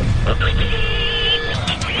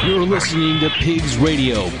 You're listening to Pigs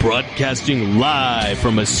Radio, broadcasting live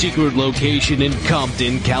from a secret location in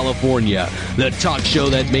Compton, California. The talk show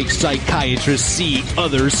that makes psychiatrists see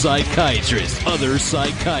other psychiatrists, other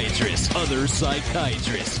psychiatrists, other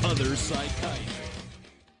psychiatrists, other psychiatrists.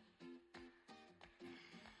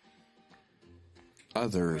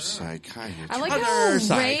 Other psychiatrists. I like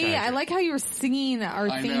how Ray. I like how you were singing our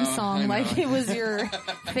theme song like it was your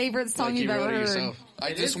favorite song you've ever heard.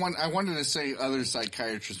 I wanted to say other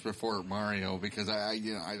psychiatrists before Mario because I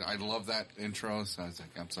love that intro. So I was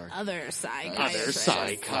like, I'm sorry. Other psychiatrists.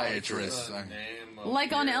 Other psychiatrists.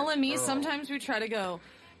 Like on LME, sometimes we try to go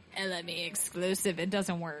LME exclusive. It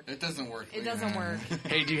doesn't work. It doesn't work. It doesn't work.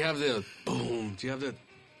 Hey, do you have the boom? Do you have the?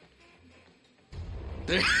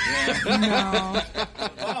 There. No.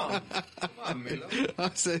 Oh, come on, Milo.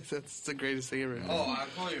 I'll say that's the greatest thing ever. Oh, I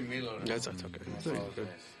call you Milo. That's okay. It's all good.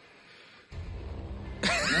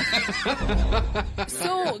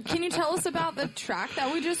 So, can you tell us about the track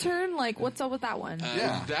that we just heard? Like, what's up with that one?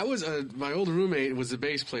 That was my old roommate was the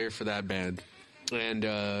bass player for that band, and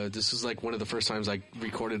this was like one of the first times I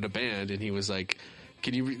recorded a band, and he was like,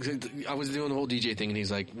 "Can you?" I was doing the whole DJ thing, and he's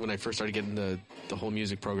like, when I first started getting the whole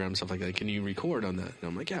music program and stuff like that, "Can you record on that?" And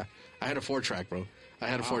I'm like, "Yeah." I had a 4-track, bro. I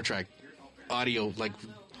had a 4-track audio, like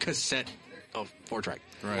cassette of 4-track.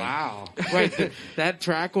 Right. Wow. Wait, that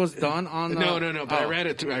track was done on the... No. But I ran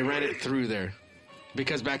it through there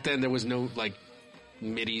because back then there was no like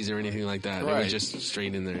midis or anything like that. Right. It was just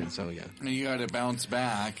straight in there. So yeah. And you got to bounce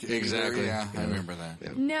back. Exactly. Yeah, I remember that.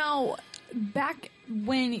 Yeah. Now, back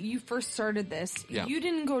when you first started this, Yeah. you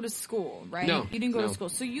didn't go to school, right? No, You didn't go no. to school.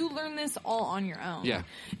 So you learned this all on your own. Yeah.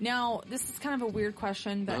 Now, this is kind of a weird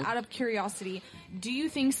question, but No. out of curiosity, do you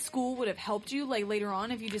think school would have helped you, like, later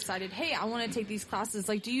on if you decided, hey, I want to take these classes?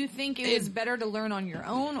 Like, do you think it was better to learn on your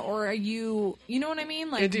own, or are you know what I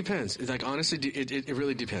mean? Like, It depends. It's like, honestly, it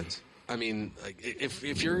really depends. I mean, like,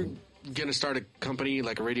 if you're going to start a company,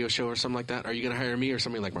 like a radio show or something like that, are you going to hire me or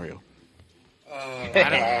somebody like Mario?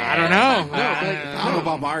 I don't know. I don't know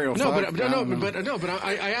about Mario. No, Fuck, but I don't know.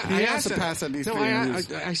 I He asked has to that. pass at least No, 3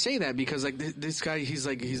 interviews. I say that because like this guy, he's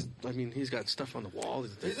got stuff on the wall.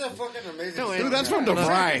 He's a fucking amazing. No, Dude, that's from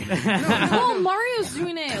DeVry. well, Mario's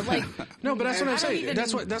doing it, like, No, but that's what I'm I don't saying. even-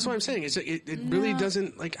 That's what I'm saying. It really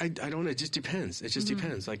doesn't like I don't know. It just depends. It just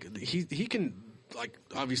depends. Like he can like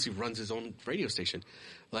obviously runs his own radio station.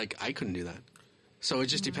 Like I couldn't do that. So it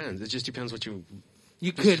just depends. It just depends what you.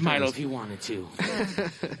 You could, Milo, if you wanted to.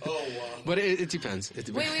 But it depends. It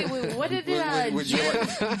depends. Wait. What did Jim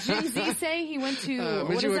Z say? He went to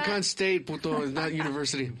what is Michoacan that? State, puto, is not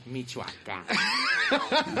university. Michoacan.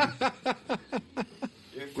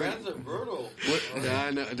 Your friends are brutal.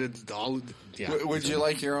 Would you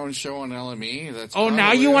like your own show on LME? That's Oh,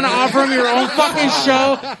 now you want to offer him your own fucking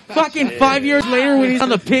show? Fucking 5 years later when he's on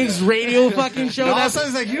the Pigs radio fucking show? No, That's so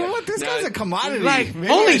it's like, you know what? This guy's a commodity. like, Maybe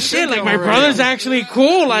I holy should shit, like go my already. brother's actually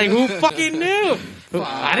cool. Like, who fucking knew?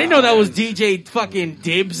 I didn't know that was DJ fucking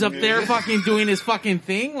Dibs up there fucking doing his fucking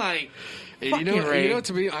thing. Like, And fucking Ray.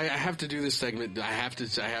 to me, I have to do this segment. I have to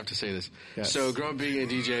say this. Yes. So, growing up being a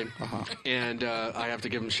DJ, and I have to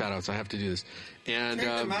give him shout outs. I have to do this. And Take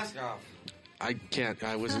the mask off. I can't.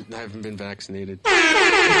 I haven't been vaccinated. No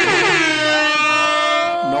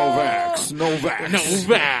vax. No vax. No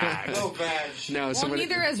vax. No bad. No, Well, somebody.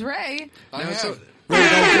 neither is Ray. No, so, They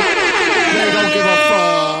don't give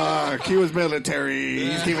a fuck. He was military.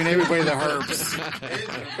 He's giving everybody the herpes.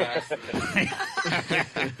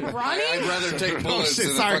 Ronnie? I'd rather take bullets than a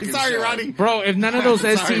Sorry, fucking sorry, shot. Ronnie. Bro, if none of those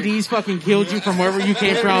STDs fucking killed you from wherever you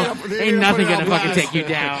came from, ain't nothing gonna fucking take you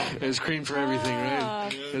down. there's cream for everything,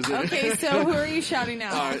 right? Is it- Okay, so who are you shouting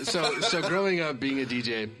out? All right, so growing up being a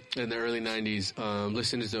DJ in the early '90s,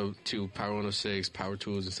 listening to Power 106, Power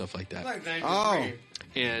Tools, and stuff like that. Like 93. Oh.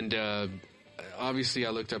 And obviously, I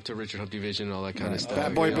looked up to Richard Humpty Vision and all that kind of stuff.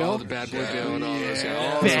 Bad Boy You know, all Bill? the Bad Boy Bill and all those. Yeah,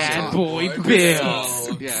 all those Bad songs. Boy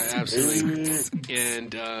Bill. Yeah, absolutely.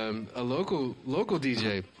 And a local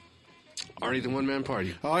DJ, Artie the One Man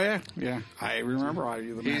Party. Oh, yeah. Yeah. I remember Artie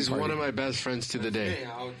the Man He's Party. one of my best friends to the day. Hey,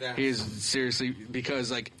 how that- He's seriously,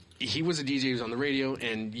 because like he was a DJ, he was on the radio,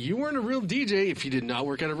 and you weren't a real DJ if you did not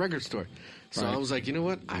work at a record store. So Right. I was like, you know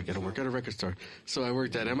what? I got to work at a record store. So I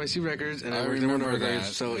worked at MIC Records, and I I worked at Warner remember Records.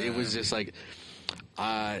 that, So yeah. it was just like,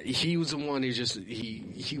 he was the one who just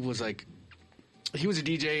he was like. He was a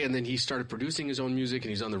DJ, and then he started producing his own music, and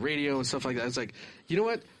he's on the radio and stuff like that. It's like, you know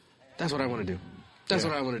what? That's what I want to do. That's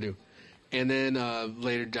what I want to do. And then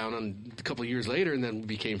later, down on a couple of years later, and then we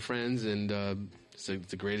became friends, and it's like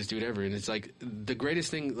the greatest dude ever. And it's like the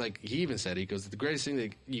greatest thing. Like he even said, he goes, the greatest thing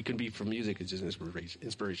that you can be from music is just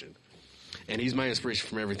inspiration. And he's my inspiration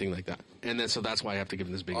from everything like that. And then so that's why I have to give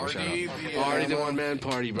him this big shout out. Artie the One Man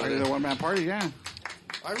Party, brother. Artie the One Man Party, yeah.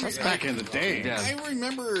 That's back in the day. Yeah. I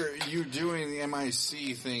remember you doing the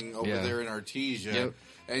MIC thing over Yeah. there in Artesia, Yep.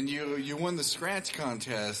 and you won the scratch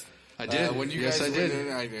contest. I did. When you Yes, guys I did.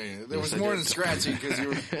 there was Yes, I more did. than scratching because you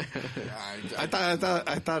were. I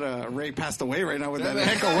thought Ray passed away right now with that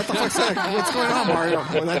echo. What the fuck's that? What's going on, Mario?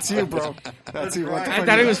 Well, that's you, bro. That's you. What the I fuck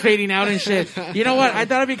thought is it was that? fading out and shit. You know what? I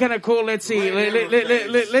thought it'd be kind of cool. Let's see.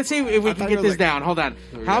 Let's see if we can thought get it was this like- down. Hold on.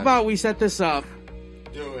 How about we set this up?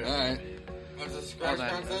 Do it. All right, What's the scratch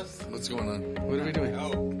contest? what's going on? What are we doing?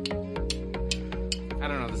 Oh. I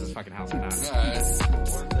don't know if this is fucking house or not.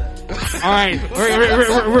 All right. All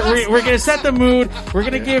right, we're gonna set the mood. We're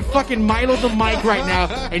gonna give fucking Milo the mic right now,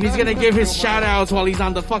 and he's gonna give his shout outs while he's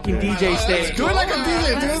on the fucking DJ stage. Do it like a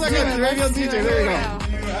DJ. Do it like a radio DJ. There you go.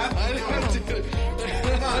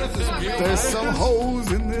 There's some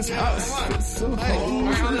hoes in this house. There's some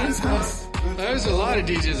hoes in this house. There's a lot of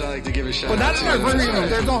DJs I like to give a shout But out not to. in our green room.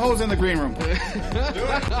 There's no hoes in the green room.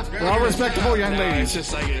 We're all respectable young No, ladies. it's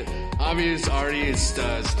just like obvious Artie, it's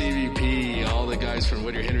Stevie P, all the guys from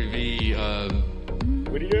Whittier Henry V.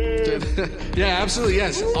 Yeah, absolutely,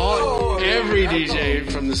 yes. Every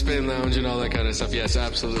DJ from the Spin Lounge and all that kind of stuff. Yes,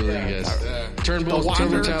 absolutely, yes. Turnbull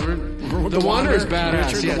Tavern. The Wanderer is badass.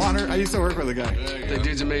 Richard, Yes. the Wanderer. I used to work with the guy. That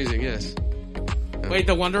dude's amazing. Yes. Wait,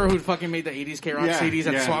 the Wanderer who fucking made the 80s K-Rock CDs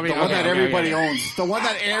at Swami? The one that everybody owns. The one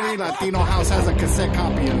that every Latino house has a cassette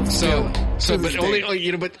copy of. So, To but this only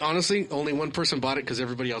day. but honestly, only one person bought it because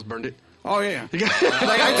everybody else burned it. Oh yeah. Like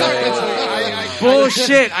I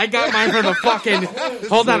Bullshit! I got mine from the fucking.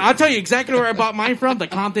 Hold on, I'll tell you exactly where I bought mine from. The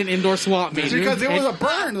Compton Indoor Swap Meet. Because it was a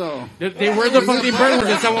burn though. They were the fucking burners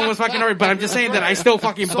that someone was fucking already. But I'm just saying that I still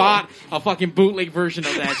fucking bought a fucking bootleg version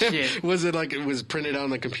of that shit. Was it like it was printed out on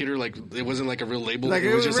the computer? Like it wasn't like a real label. Like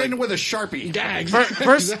it was just written like with a Sharpie.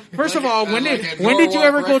 First of all, when did you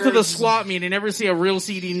ever go to the swap meet and ever see a real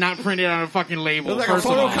CD not printed on a fucking label? It was like a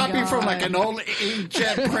photocopy from like an old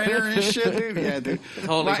inkjet printer and shit, dude. Yeah, dude.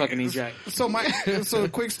 Totally fucking inkjet. So a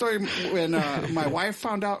quick story when my wife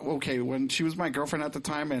found out. Okay, when she was my girlfriend at the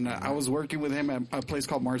time, and I was working with him at a place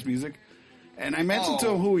called Mars Music, and I mentioned to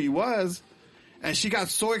him who he was. And she got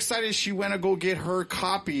so excited she went to go get her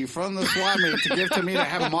copy from the swap meet to give to me to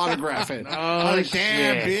have him autograph it. I was like,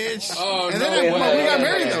 damn, bitch. Oh, and no then we way. got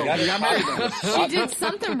married though. We got married though. She did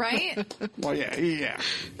something right. Well, yeah.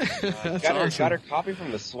 Got her copy from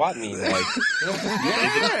the swap meet. Like,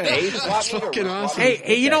 That's fucking awesome.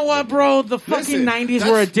 Hey, you know what, bro? The fucking 90s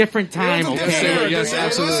were a different time, okay? Yes,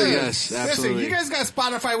 absolutely. Yes, absolutely. Listen, you guys got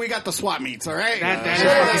Spotify. We got the swap meets. All right. That's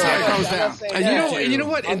how it goes down. You know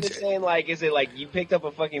what? I'm just saying, like, is it like you picked up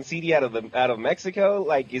a fucking CD out of Mexico?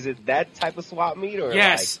 Like, is it that type of swap meet or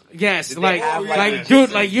yes, did they like, have,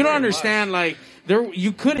 dude, like you don't understand, like.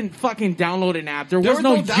 You couldn't fucking download an app. There was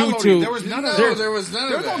no YouTube. There was none of There that. was none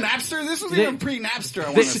There of was no that. Napster. This was even pre-Napster, I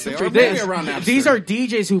want to say. Or maybe around Napster. These are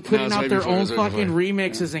DJs who putting No, out it's their way before, own it's way fucking before.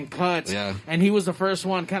 remixes and cuts. Yeah. And he was the first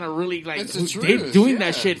one kind of really like It's the who truth, doing yeah.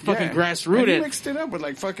 that shit fucking And grassrooted. he mixed it up with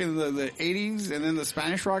like fucking the 80s and then the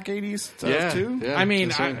Spanish rock 80s stuff too. Yeah, I mean,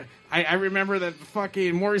 that's right. I remember that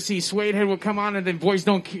fucking Morrissey Suedehead would come on and then Boys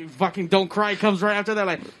Don't Cry comes right after that.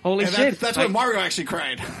 Like, holy And shit. that's like, when Mario actually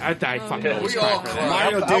cried. I fucking always We cry all for that. cried.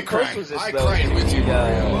 Mario How did cry. close was this, I though, cried with you, to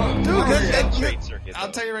Mario. Dude, that trade circuit, I'll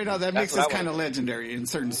though? tell you right now, that mix That's is what I kind of want. legendary in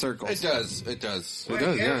certain circles. It does. It does. It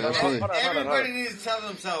does, yeah, absolutely. Everybody needs to tell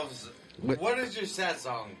themselves, what is your sad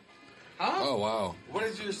song? Oh, wow. What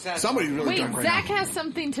is your sad Somebody's song? really Wait, drunk right Zach now. has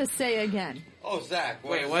something to say again. Oh, Zach.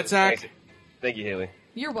 Wait, is what's it? that? Thank you, Haley.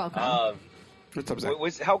 You're welcome. What's up, Zach?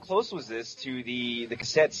 How close was this to the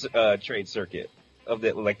cassette trade circuit of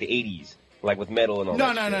the 80s, like with metal and all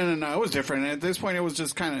that? No. It was different. At this point, it was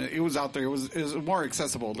just kind of it was out there. It was more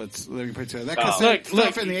accessible. Let me put it to you. That cassette Look.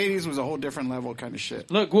 stuff in the 80s was a whole different level kind of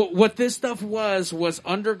shit. Look, what this stuff was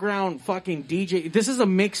underground fucking DJ. This is a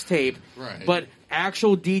mixtape, Right. but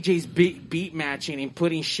actual DJs beat matching and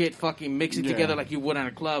putting shit fucking mixing Yeah. together like you would on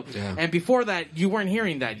a club. Yeah. And before that, you weren't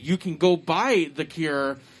hearing that. You can go buy The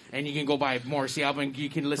Cure and you can go buy Morrissey album. You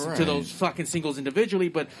can listen to Right. those fucking singles individually,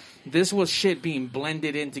 but this was shit being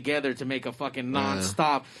blended in together to make a fucking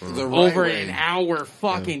nonstop The right over way. an hour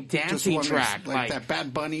fucking Just dancing one track. mix, like that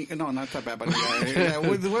Bad Bunny. No, not that Bad Bunny.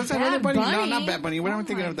 What's that Bad other Bunny? No, Bunny? not Bad Bunny. What am I Oh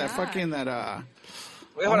thinking my of? That God. fucking that.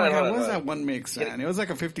 Wait, Oh hold my on, God, hold on, what was hold that on. one mix, man? It was like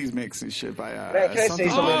a 50s mix and shit by Can I say something.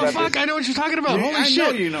 something Oh, about fuck, I know what you're talking about. Yeah, Holy I know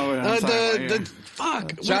shit. you know what I'm talking about,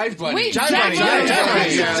 Fuck. Jive Bunny. Wait, Jive Jack Bunny, Bunny. Jive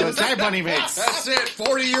Bunny, yeah, the Jive Bunny mix. That's it.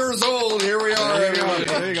 40 years old. Here we are. There you go.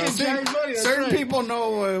 There you go. See, Jive Bunny, that's certain right. people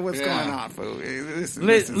know what's Yeah. going on, fool. Listen,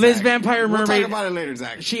 Liz Zach. Vampire We'll Mermaid. talk about it later,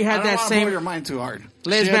 Zach. She had I don't that wanna same- blow your mind too hard.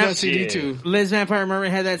 Liz She had Vamp- that CD too. Liz Vampire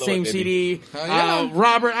Mermaid had that Love same it, baby. CD. yeah.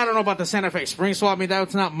 Robert, I don't know about the Santa Fe Spring Swap Meet.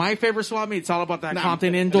 That's not my favorite swap meet. It's all about that Nah.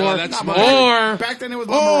 Compton Indoor. No, that's Not mine. or Back then it was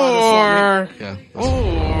Marmorada swap meet. or Yeah.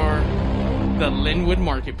 or the Linwood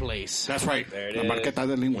Marketplace. That's right. There it La is. Marqueta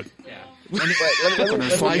de Linwood. Yeah. Let me say something,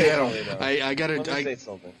 though. I got Let me say to.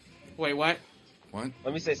 something. Wait, what? What?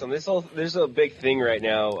 Let me say something. There's a big thing right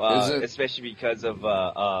now, Is it? especially because of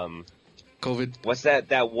COVID. what's that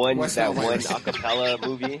one What's that that one virus? acapella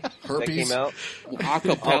movie that Herpes? came out?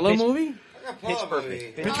 Acapella Pitch- movie? Pitch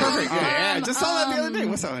Perfect. Pitch Perfect. Yeah, just saw that the other day.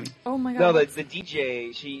 What's that one? Oh my God. No, the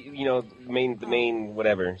DJ, she, the main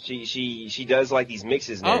whatever. She does like these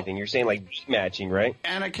mixes and Oh. everything. You're saying like beat matching, right?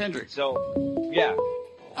 Anna Kendrick. So, yeah.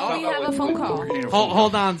 Oh, we have a phone call.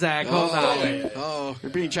 Hold on, Zach. Hold on. Oh.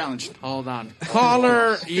 You're being challenged. Hold on.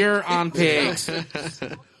 Caller, you're on Pigs.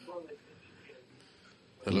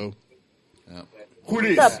 Hello. Who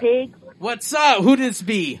this? What's up, pig? What's up? Who this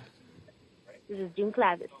be? This is June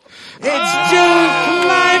Clavis. It's June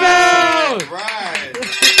Clive! Right.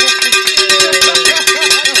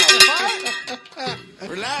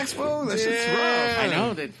 Relax, fool. That shit's rough. I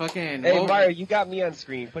know that fucking. Hey, Mario, you got me on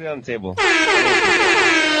screen. Put it on the table.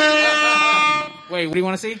 Wait, what do you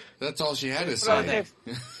want to see? That's all she had to Put it on the say.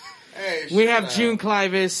 table. Hey, We shut have up. June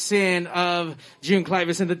Clivis, son of June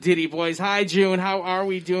Clivis and the Diddy Boys. Hi, June. How are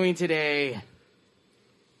we doing today?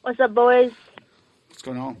 What's up, boys? What's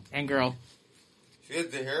going on? And girl. It's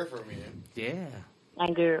good to hear from you. Yeah.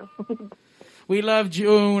 And girl. We love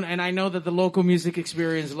June, and I know that the local music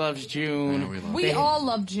experience loves June. We all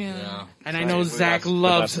love June. Yeah. And I know Zach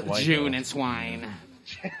loves June and swine.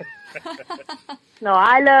 No,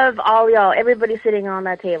 I love all y'all. Everybody sitting on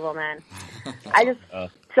that table, man. I just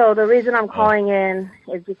so the reason I'm calling in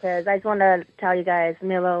is because I just want to tell you guys,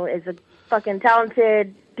 Milo is a fucking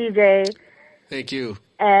talented DJ, Thank you.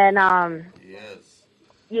 and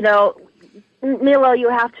you know, Milo, you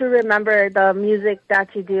have to remember the music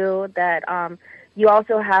that you do. That you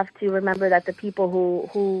also have to remember that the people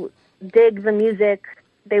who dig the music,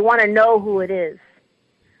 they want to know who it is.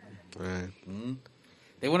 Right.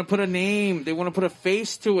 They want to put a name. They want to put a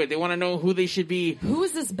face to it. They want to know who they should be. Who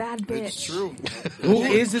is this bad bitch? It's true. Who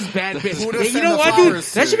is this bad bitch? Who does Hey, you send know the what, dude?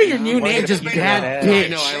 flowers That to? should be your new name, just bad bitch. I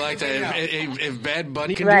know, I like that. If Bad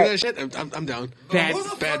Bunny can Right. do that shit, I'm down. Bad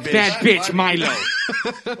Bad bitch. Bad bitch, Milo.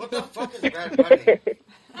 What the fuck is Bad Bunny?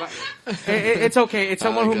 It's okay. It's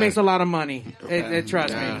someone who Okay. makes a lot of money.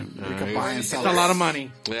 Trust Yeah. me. Buy and It's sell a it. lot of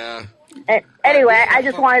money. Yeah. Anyway, I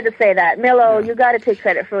just wanted to say that, Milo, you got to take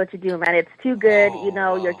credit for what you do, man. It's too good. You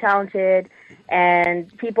know, you're talented,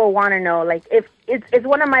 and people want to know. Like, if it's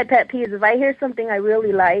one of my pet peeves. If I hear something I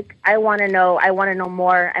really like, I want to know. I want to know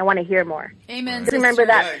more. I want to hear more. Amen. Just remember sister.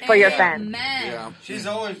 that for your fans. Amen. Yeah. She's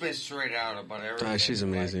always been straight out about everything. She's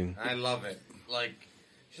amazing. Like, I love it. Like,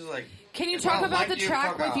 she's like. Can you if talk I about like the track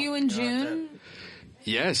fuck with out. you and You know, that's June? it.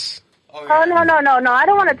 Yes. Oh no. I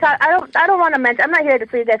don't want to talk. I don't want to mention. I'm not here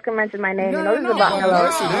so you guys can mention my name. This is about Milo.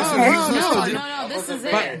 No, this is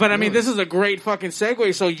it. But I mean, this is a great fucking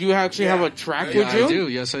segue. So you actually have a track Yeah, with you? I do.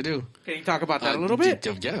 Yes, I do. Can you talk about that a little bit?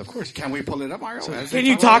 Yeah, of course. Can we pull it up, Mario? Can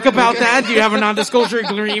you talk about that? Do you have a non-disclosure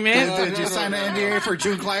agreement? Did you sign an NDA for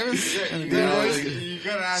June Clivis? You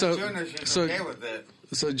gotta ask So- June if she's so- okay with it.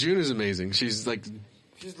 So June is amazing. She's like,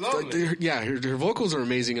 She's lovely. her vocals are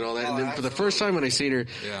amazing and all that. And then for the first time when I seen her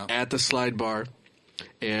at the Slide Bar,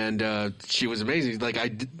 and she was amazing. Like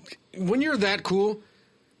when you're that cool,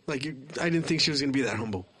 like I didn't think she was going to be that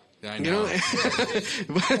humble. I You know.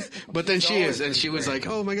 know, but then she is, and she was like,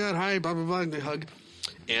 "Oh my god, hi, blah blah blah," and they hug,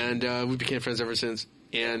 and we became friends ever since.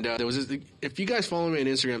 And there was this, if you guys follow me on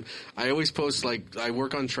Instagram, I always post like I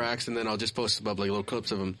work on tracks, and then I'll just post about like little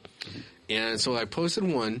clips of them. And so I posted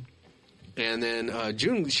one, and then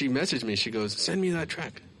June, she messaged me. She goes, "Send me that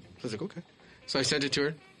track." I was like, "Okay." So I sent it to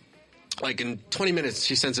her. Like in 20 minutes,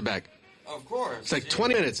 she sends it back. Of course. It's like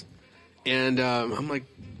 20 minutes, and I'm like,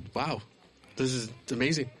 "Wow, this is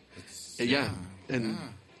amazing." And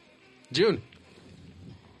June.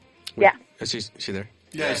 Yeah. Is she there?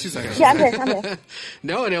 Yeah, she's like, Yeah, I'm here.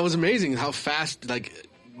 No, and it was amazing how fast like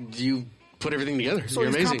you put everything together. So You're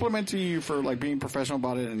he's amazing. complimenting you for like being professional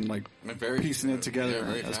about it and like piecing it together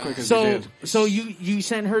as quick as you So, did. so you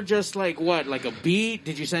sent her just like what, like a beat?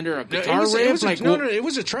 Did you send her a No, guitar riff? Like no, it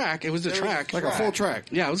was a track. It was a track, Like a full track.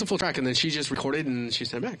 Yeah, it was a full track, and then she just recorded and she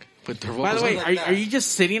sent back with her vocals. By the way, on. are you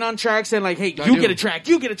just sitting on tracks and like, hey, I you do. get a track,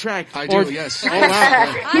 you get a track? I do, yes. Oh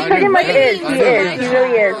wow. He pretty much is. He is. He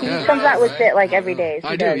really is. He Yeah. comes out with shit like every day. He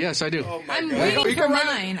I do, does. yes, I do. I'm waiting for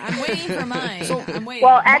mine. I'm waiting.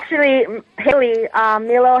 Well, actually, Haley,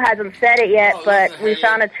 Milo hasn't said it yet, but we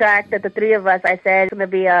found a track that the three of us, I said, is going to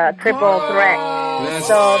be a triple threat.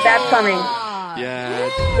 So that's coming. Yeah.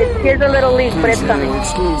 Here's a little leak, but it's coming.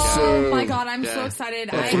 Oh my god, I'm so excited.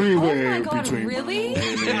 A three-way oh my god, between really? and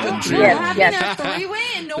We're June. having Yes. a three-way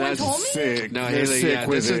and no one That's told me? Sick. No, They're Haley, sick yeah,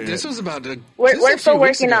 with this it. was about We're still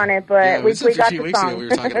working on it, but we got few the weeks ago song. we were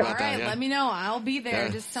talking All about that. right, Yeah, let me know. I'll be there. Yeah.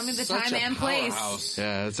 Just tell me the Such time a and place. powerhouse.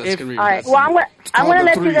 yeah, that's If- gonna be. All right. Well, I'm called gonna the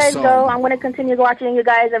let you Three guys Song. go. I'm gonna continue watching you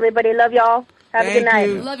guys. Everybody, love y'all. Have a Thank good night.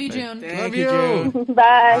 you. Love you, June. Love Thank you. June.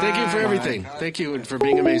 Bye. Thank you for everything. Thank you and for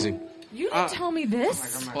being amazing. You didn't tell me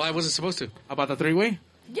this? Well, I wasn't supposed to. About the three-way?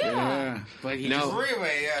 Yeah. But he No.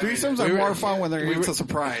 Three-way, yeah. Threesomes are more fun when it's a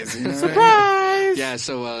surprise. You know? Surprise! Yeah,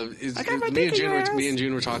 so me and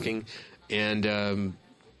June were talking, and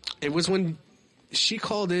it was when she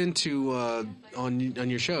called in to on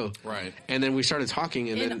your show, Right. And then we started talking,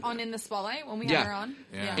 and then In the spotlight when we Yeah. had her on?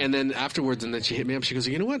 Yeah. and then afterwards, and then she hit me up. She goes,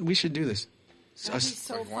 "You know what? We should do this." That'd be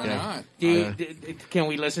so Why fun. not? Can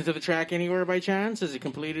we listen to the track anywhere by chance? Is it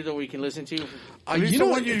completed or we can listen to? You know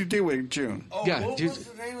what you do with June? Oh, Yeah, what dude, was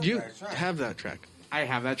the name of you that track? have that track. I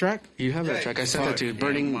have that track. You have that Yeah, track. I sent that to you.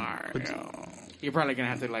 Burning. You're probably gonna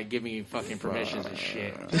have to like give me fucking permissions and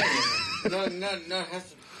shit. No, it has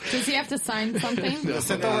to. Does he have to sign something?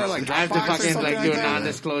 Sent over like I have to Dropbox or fucking something like do a that?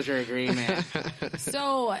 non-disclosure agreement.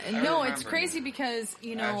 So, no, it's remember crazy because,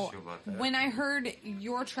 you I asked know, you about that. when I heard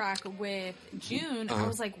your track with June, I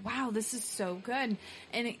was like, wow, this is so good.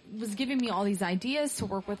 And it was giving me all these ideas to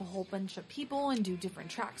work with a whole bunch of people and do different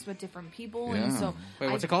tracks with different people. And Yeah. so Wait,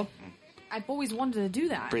 what's it called? I've always wanted to do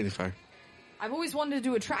that. Breathing Fire. I've always wanted to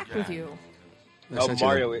do a track with you.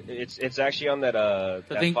 Mario, it's actually on that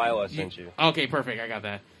that file I sent you. Okay, perfect. I got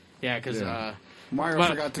that. Yeah, because Mario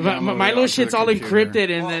forgot to Milo shit's all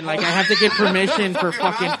encrypted, and then like I have to get permission for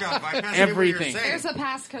fucking everything. There's a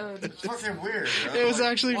passcode. It's fucking weird. It was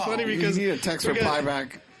actually funny because you need a text reply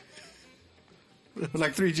back.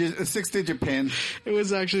 Like 6-digit pin. It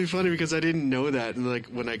was actually funny because I didn't know that, and like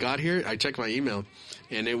when I got here, I checked my email,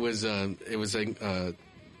 and it was like.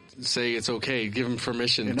 Say it's okay. Give him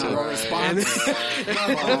permission to respond.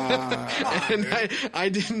 And I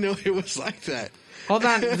didn't know it was like that. Hold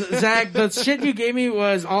on, Zach. The shit you gave me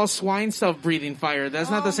was all swine stuff. Breathing fire.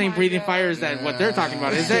 That's not the same breathing fire as that. What they're talking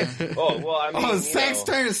about, is it? Oh well, I mean, Zach's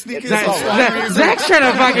trying to sneak in. Zach's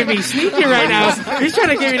trying to fucking be sneaky right now. He's trying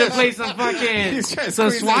to get me to play some fucking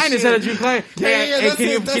swine instead of Drew Clay. Yeah,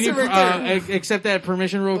 can you accept that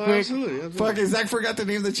permission real quick? Absolutely. Fucking Zach forgot to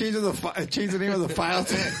name change the name of the file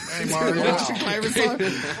to Hey Mario. We're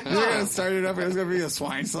gonna start it up. It was gonna be a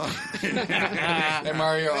swine song. Hey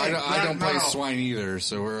Mario, I don't play swine either,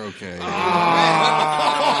 so we're okay.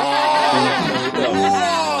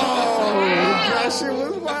 That shit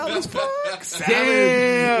was wild as fuck.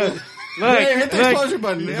 Damn. Look, hit the explosion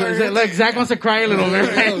button. Look, Zach wants to cry a little bit.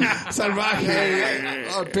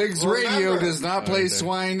 Pigs Radio does not play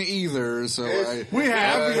swine either, so we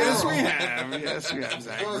have. Yes, we have,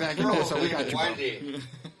 Zach. You know, so we got you.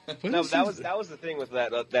 No, that was the thing with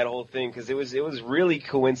that whole thing, because it was really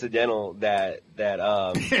coincidental that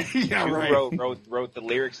wrote the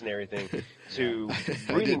lyrics and everything to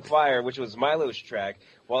Breathing Fire, which was Milo's track,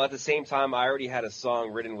 while at the same time I already had a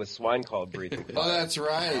song written with Swine called Breathing Fire. Oh, that's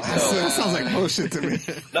right. That sounds like bullshit to me.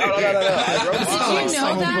 No. I wrote Did you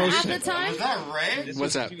know that at the time? Was that Ray?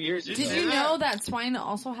 What's that? 2 years ago. Did you know that Swine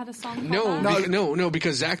also had a song called that? No,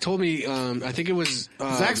 because Zach told me, I think it was...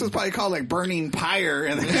 Zach's was probably called like Burning Pyre.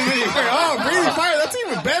 And Breathing Fire, that's an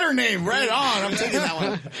even better name. Right on. I'm taking that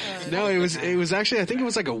one. No, it was actually, I think it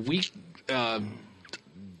was like a week...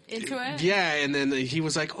 into it? Yeah, and then he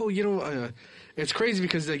was like, oh, it's crazy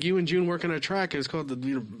because like you and June work on a track. It's called the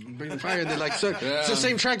Breathing Fire. And they're like, it's the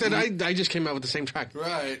same track that I just came out with the same track.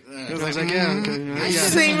 Right. I was like, yeah.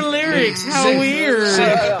 Same lyrics. How weird.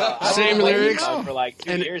 Same lyrics. For like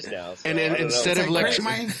 2 years now. So and instead of like,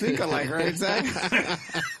 think alike, right, Zach?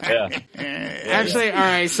 Yeah. Actually, all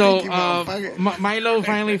right. So Milo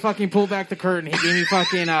finally fucking pulled back the curtain. He gave me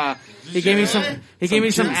fucking. He gave me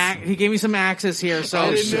some access here. So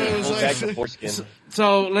let's check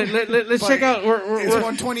out. Is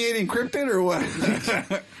 128 encrypted or what?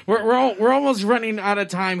 We're almost running out of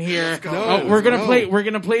time here. We're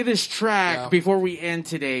gonna play this track before we end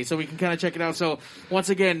today, so we can kind of check it out. So once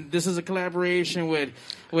again, this is a collaboration with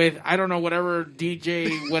I don't know, whatever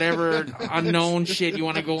DJ, whatever unknown shit you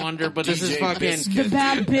want to go under, but this is fucking the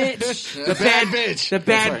bad bitch. The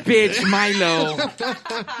bad bitch, Milo.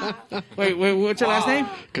 Wait, what's your last name?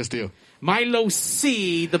 Castillo. Milo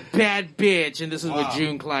C, the bad bitch, and this is with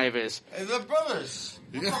June Clivis. Hey, the brothers.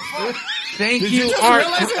 Thank you, Art.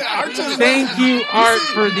 Thank you, Art,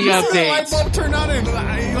 for the update. The light bulb turned on, and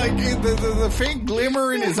like the faint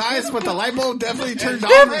glimmer in his eyes, but the light bulb definitely turned on.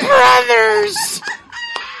 The brothers.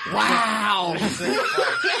 Wow.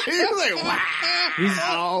 He was like,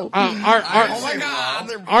 wow. Art, oh my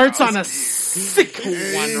God. Art's on a sick one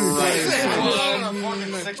right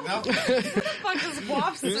now. Fuck this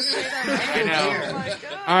Wops is a straight up. I know.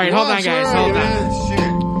 All right, hold on, guys. Hold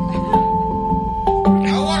on.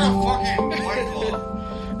 I want a fucking White Claw.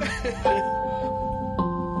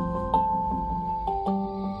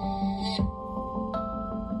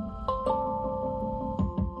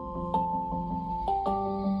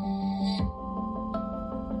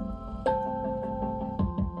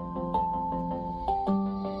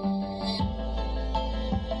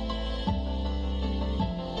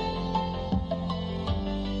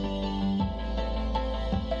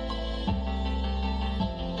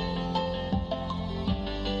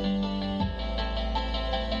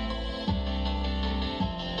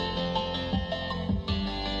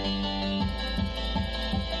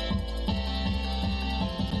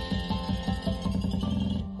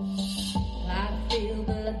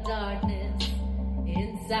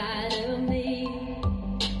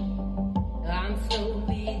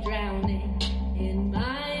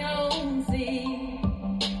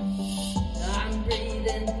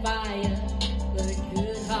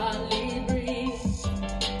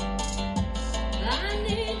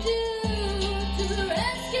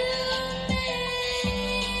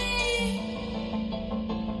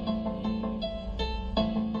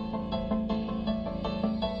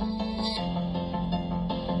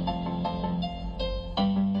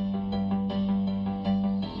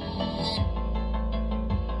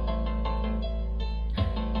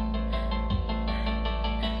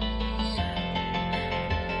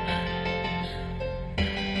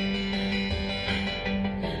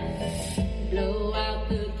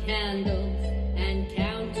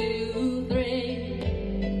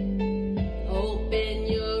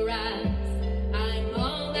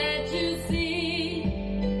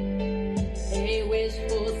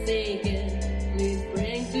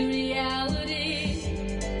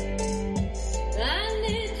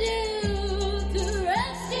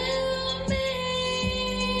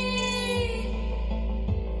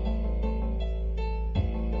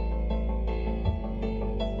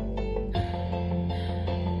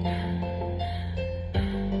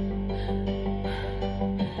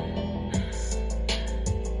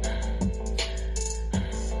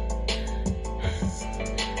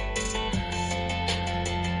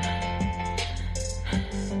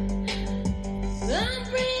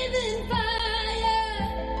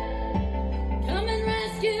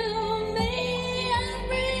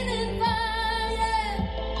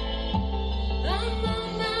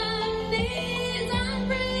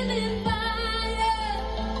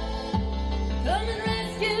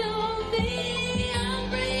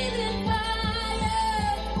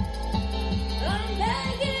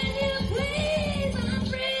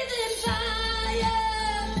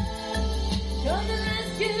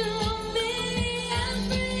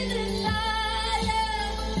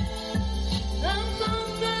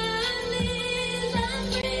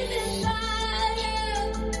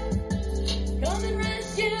 Come and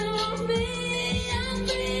rescue me. I'm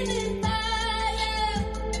breathing fire.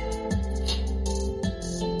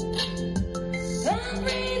 I'm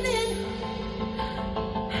breathing.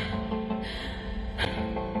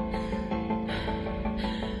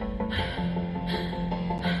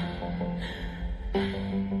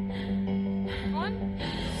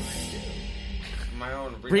 My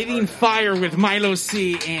own Breathing Fire with Milo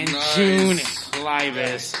C and June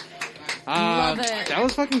Clivis. Love it. That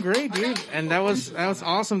was fucking great, dude, and that was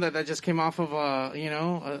awesome that just came off of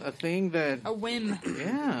a thing that a whim.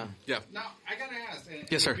 Yeah. Now I gotta ask.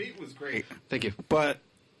 Yes, sir. The beat was great, Thank you. but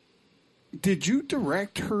did you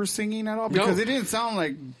direct her singing at all? Because it didn't sound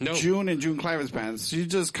like June and June Clivis bands. She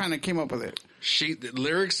just kind of came up with it. The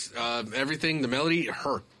lyrics, everything, the melody,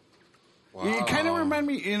 her. Wow. It kind of reminded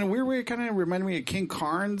me, in a weird way, it kind of reminded me of King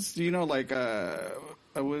Carnes. You know, like,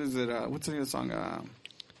 what is it? What's the name of the song?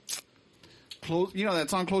 Close. You know that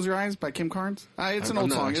song, Close Your Eyes, by Kim Carnes? It's an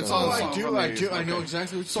old song. It's all I do. I know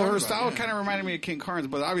exactly what you're So talking her about, style kind of reminded me of King Carnes,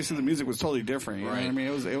 but obviously the music was totally different. You know what I mean?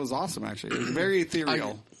 It was awesome, actually. It was very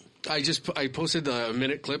ethereal. I posted a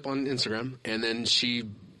minute clip on Instagram, and then she,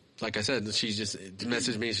 like I said, she just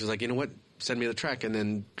messaged me. She was like, you know what? Send me the track. And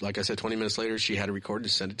then, like I said, 20 minutes later, she had it recorded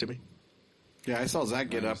and sent it to me. Yeah, I saw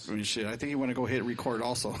Zach get up and shit. I think he want to go hit record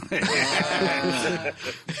also. I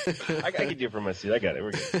can do it for my seat. I got it.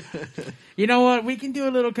 We're good. You know what? We can do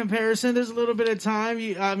a little comparison. There's a little bit of time. Do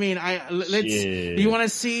you want to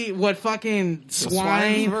see what fucking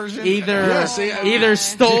swine version? either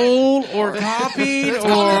stole or copied Let's or?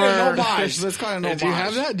 call it an homage. Let's call it an homage. Do you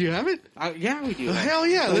have that? Do you have it? Yeah, we do. Hell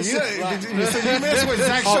yeah! So you missed when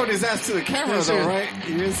Zach showed his ass to the camera, though, right?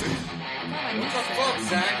 You missed it. What the fuck,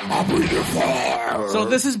 Zach? I'm breathing fire. So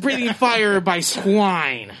this is Breathing Fire by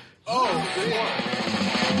Swine.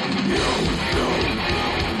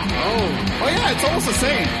 Oh yeah, it's almost the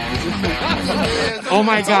same. Oh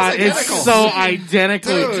my god, it's so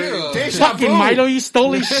identical. Dude, fucking Milo, you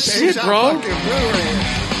stole his shit, bro. I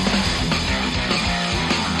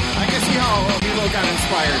can see how Milo got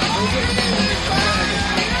inspired.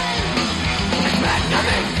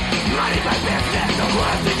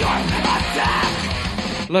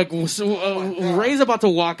 Look, Ray's about to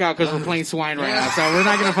walk out because we're playing Swine right now, so we're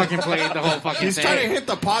not gonna fucking play the whole fucking He's thing. trying to hit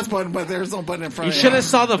the pause button, but there's no button in front You of him. should have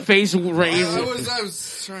saw the face Ray. I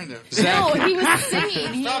was trying to. No, he was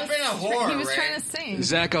singing. Stop being a whore, He was Ray. trying to sing.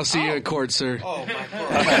 Zach, I'll see you in court, sir. Oh my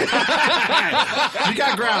god. You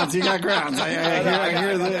got grounds. You got grounds. I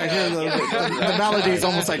hear the melody is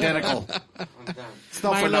almost identical.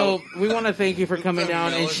 Milo, we want to thank you for coming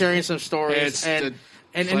down and sharing some stories.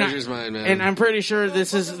 Pleasure's mine, man. And I'm pretty sure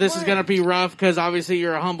this is gonna be rough because obviously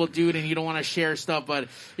you're a humble dude and you don't want to share stuff, but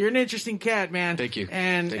you're an interesting cat, man. Thank you.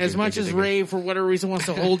 And Thank as you, much thank as you, thank Ray, for whatever reason, wants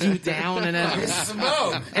to hold you down, and then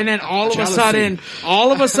Smoke. and then all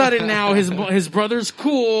of a sudden now his brother's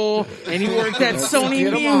cool and he worked at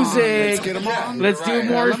Sony Music. Let's get him on. Let's do Right.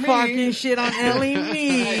 more LME. fucking shit on Hey, we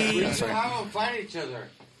LME. should have them fight each other.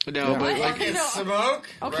 No, but like, Fucking No. smoke.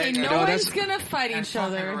 Okay, right no now. one's gonna fight each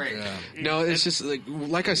other. Ray. no, it's just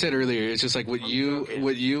like I said earlier. It's just like what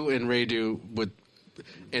you and Ray do with,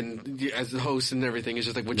 and as the host and everything. It's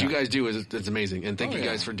just like what you guys do is it's amazing. And thank you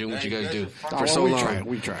guys for doing what you guys do for so we long. try.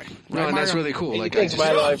 We try. No, and that's really cool. Like, Thanks,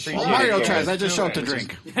 Milo. I appreciate Mario it. tries. I just show up to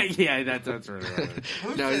drink. Yeah, that's really right.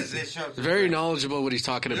 Who No, says they show up to very drink? knowledgeable what he's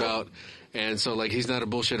talking about, and so like he's not a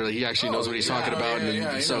bullshitter. He actually knows what he's talking about,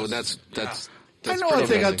 and so that's I know pretty a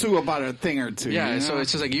thing or amazing. two about a thing or two. Yeah, you know? so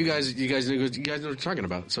it's just like you guys know what you're talking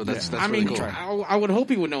about. So that's I really mean, cool. I would hope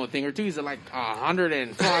he would know a thing or two. He's like 100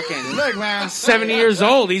 and fucking Look, man. 70 years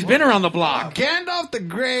old. He's been around the block. Gandalf the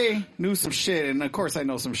Grey knew some shit, and of course I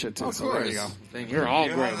know some shit too. Of so there you go. course. You're all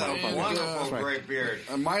You great, have that motherfucker. wonderful right. gray beard.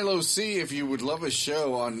 Milo C, if you would love a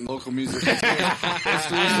show on local music. You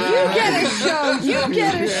get a show. You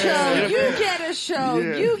get a show. You get a show.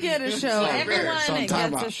 You get a show. Everyone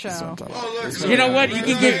Sometime gets a out. show. Sometime out. Oh, look. You know what? You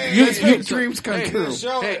can get Make dreams come true.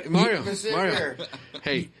 Show Hey, it. Mario, You can sit Mario. here.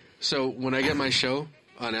 Hey, so when I get my show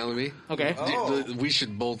on LME, Okay. we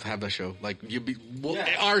should both have that show. Like Yeah.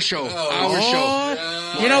 our show, Oh, our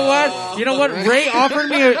show. You know what? You know what? Ray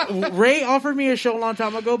offered me a show a long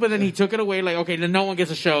time ago, but then he took it away. Like, okay, then no one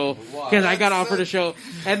gets a show because I got offered a show.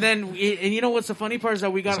 And then, and you know what's the funny part is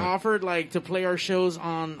that we got offered like to play our shows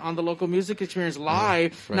on the local music experience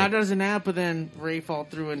live, Right. not as an app. But then Ray fall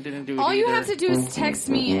through and didn't do it. All you either. have to do is text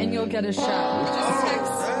me and you'll get a show.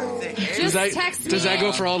 Just text me. Does that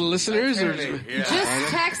go for all the listeners? Or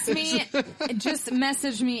Just text me, just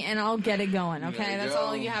message me, and I'll get it going. Okay, that's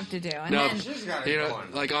all you have to do. And no, then, you know,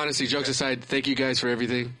 like honestly, jokes aside, thank you guys for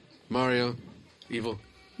everything. Mario, Evil.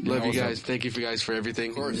 Love you guys. Thank you guys for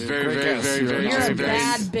everything. course. Very, Great very, guest. very, You're very, a very,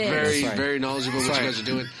 bad bitch. very, That's very knowledgeable what That's you guys are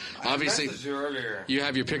doing. Obviously, messaged you earlier. you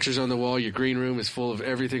have your pictures on the wall. Your green room is full of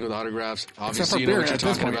everything with autographs. Obviously, for you know beer what you're at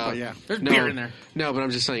this talking point, about. but yeah. There's beer in there. No, but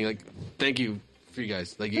I'm just saying, like, thank you for you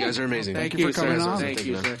guys. Like, you guys are amazing. Thank you for coming sir. on. Thank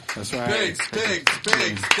you, sir. That's right. Pigs.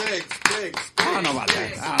 I don't know about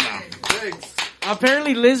that. I don't know. Pigs.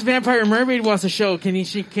 Apparently, Liz Vampire Mermaid wants a show. Can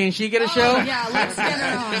she get a show? Yeah, let's get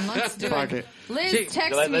her on. Let's do Fuck it. it. Liz,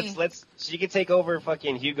 text me. Let's. She can take over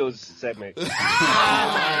fucking Hugo's segment.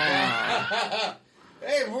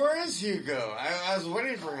 Hey, where is Hugo? I was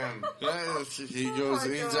waiting for him. Yes, he goes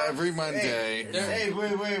in every Monday. Hey,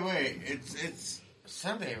 wait. It's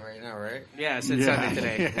Sunday right now, right? Yes, it's Sunday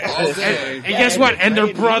today. All day. And guess what? And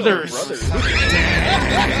they're brothers.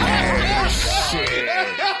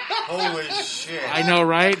 Holy shit. I know,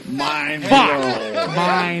 right? Mind Fuck.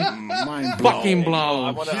 Mind fucking I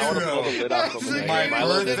blown. want to blow the lid off something. My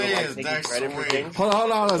Milo doesn't birthday like is taking next credit for week. things. Hold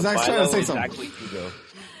on. Zach's trying Milo to say is something. actually Hugo.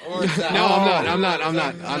 No, I'm not. I'm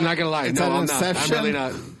not gonna lie. It's No, an I'm not. I'm inception? really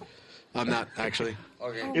not. I'm not actually.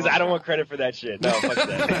 Okay. Because I don't want credit for that shit. No, fuck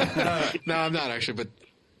that. No, I'm not actually. But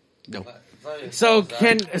no. So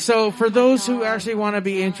for those who actually want to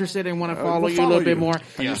be interested and want to follow we'll you a little follow bit you. more,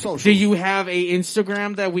 On your socials. do you have a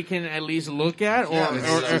Instagram that we can at least look at, or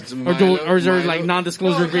it's or is there Milo- like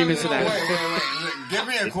non-disclosure agreements to that? Wait. Give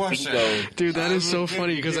me a question. Dude, that is so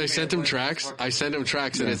funny because I sent him tracks. I sent him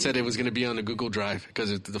tracks and it said it was going to be on a Google Drive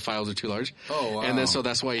because the files are too large. Oh, wow. And then so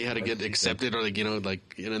that's why he had to get accepted or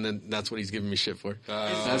and then that's what he's giving me shit for.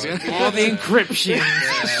 That's All the encryption.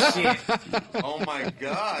 Shit. Oh my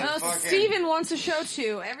god. Fucking- Steven wants a show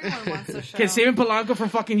too. Everyone wants a show. Can Steven Polanco from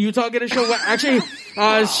fucking Utah get a show? Well, actually,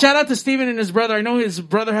 shout out to Steven and his brother. I know his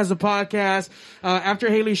brother has a podcast. After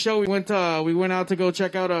Haley's show, we went out to go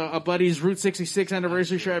check out a buddy's Route 66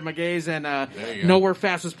 anniversary show at McGay's, and Nowhere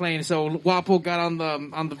Fast was playing. So Wapo got on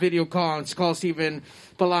the video call and called Steven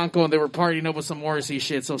Polanco, and they were partying up with some Morrissey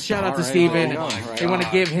shit. So shout out to Steven. They want to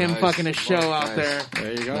give him fucking a show out there.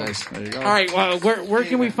 There you go. There you go. All right, well, where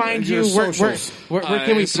can we find you? Your Where socials.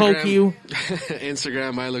 can we poke you?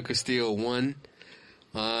 Instagram, Milo Castillo 1.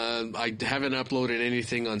 I haven't uploaded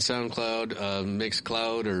anything on SoundCloud,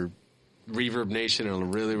 Mixcloud, or Reverb Nation in a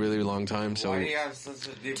really, really long time. So Why do you have such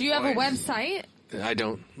a deep Do you have a voice? website? I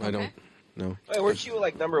don't. No. Wait, weren't you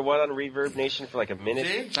like number one on Reverb Nation for like a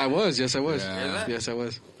minute? See? I was. Yes, I was. Yeah. Yes, I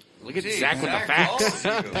was. Look at Gee, Zach with the Zach facts.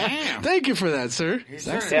 loves you. Damn. Thank you for that, sir. He's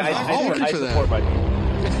Yeah, turning I for support my people.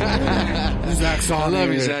 Zach's I on love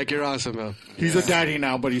it. you, Zach. You're awesome, man. He's a daddy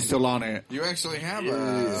now, but he's still on it. You actually have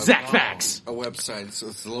a Zach Facts. website, so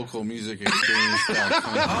it's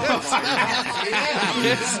localmusicexperience.com.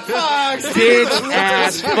 Bitch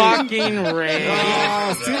ass fucking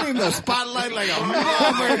Ray. Stealing the spotlight like a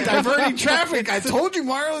mother, diverting traffic. I told you,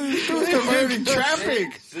 Marlon, he's diverting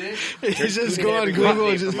traffic. He's just go on Google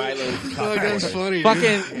and just. Milo's Oh, that's funny.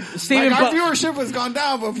 Fucking Steven. Like, our viewership has gone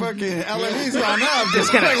down, but fucking LME's gone up.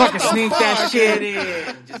 Just gonna fucking sneak that shit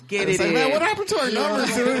in. Just get It's it like, in. man, what happened to our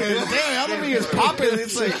numbers, dude? Damn, LME is popping.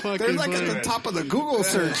 It's like, they're like at the top of the Google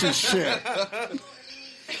search and shit.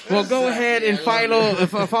 Well, go ahead and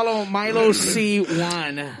follow Milo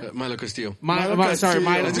C1. Milo Castillo. Milo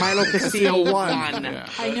Castillo 1.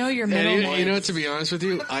 I know your And middle you know, voice. to be honest with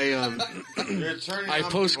you, You're turning I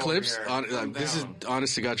on post people clips here. on. This is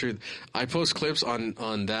honest to God truth. I post clips on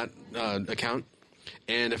that account,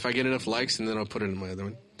 and if I get enough likes, and then I'll put it in my other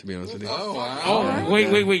one. To be honest with you. Oh, wow. Oh,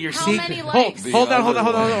 wait, your How secret. many likes? Hold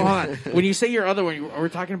on. When you say your other one, are we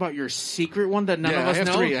talking about your secret one that none Yeah, of us I have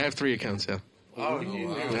know? three. I have three accounts. Yeah. Oh, you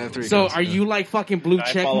do. I have three So accounts, are yeah. you like fucking blue I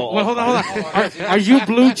check? follow Well, hold on. Are you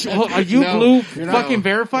blue? Are you No. blue? No. Fucking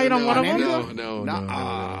verified on one of them? No, I'm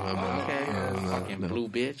not. Okay. I'm not. Fucking No. blue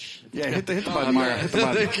bitch. Yeah, hit the button, I'm Mario. not. Hit the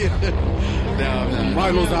button. Thank you. No, I'm not.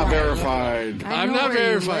 Milo's not verified. I I'm know not where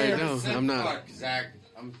you verified. live. No, I'm not. Fuck, Zach.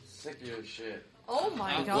 I'm sick of your shit. Oh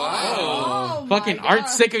my god. Wow. Oh my Fucking God.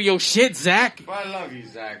 Art's sick of your shit, Zach. But I love you,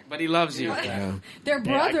 Zach. But he loves you. They're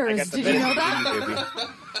brothers. Did you know that?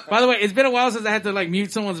 By the way, it's been a while since I had to like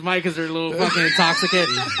mute someone's mic because they're a little fucking intoxicated.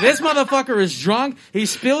 This motherfucker is drunk. He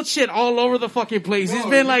spilled shit all over the fucking place. He's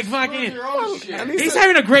been like fucking. He's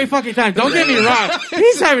having a great fucking time. Don't get me wrong.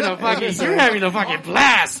 He's having a fucking. You're having a fucking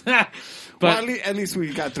blast. But Well, at least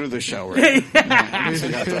we got through the show, right? At least we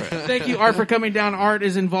got through it. thank you, Art, for coming down. Art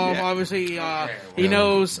is involved, obviously. He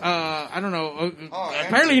knows, I don't know.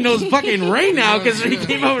 Apparently he knows fucking Ray now because he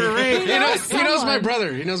came over to Ray. He knows my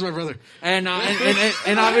brother. He knows my brother. And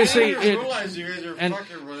obviously, I didn't realize you guys are and-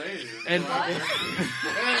 fucking related. and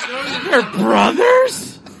they're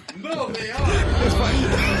brothers? No, they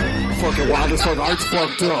are. Fucking wild as fuck. Art's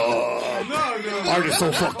fucked up. No. I just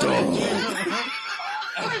so fucked up.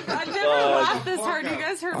 I never laughed this hard. You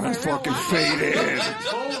guys heard my I'm fucking faded. I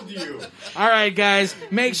told you. All right, guys.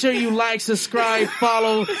 Make sure you like, subscribe,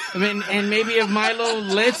 follow, and maybe if Milo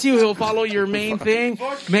lets you, he'll follow your main thing.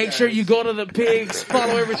 Make sure you go to the Pigs,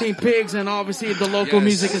 follow everything Pigs, and obviously the local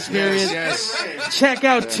music experience. Yes. Check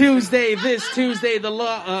out this Tuesday,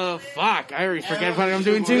 fuck, I already forget what I'm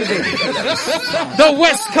doing Tuesday. The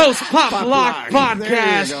West Coast Pop Lock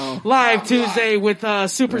Podcast, live Tuesday with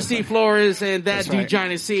Super C Flores and that dude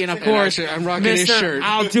Johnny C, and of course, actually, I'm rocking his Mr. shirt.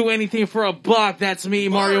 I'll do anything for a buck. That's me,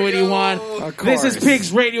 Mario 81. This is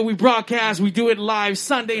Pigs Radio. We broadcast. We do it live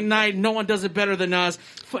Sunday night. No one does it better than us.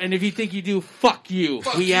 And if you think you do, fuck you.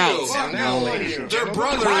 We out. They're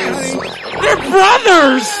brothers. They're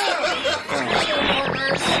brothers.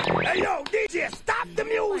 Hey, yo, DJ, stop the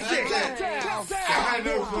music.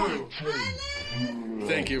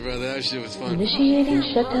 Thank you, brother. That shit was fun. Initiating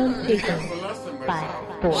shutdown sequence.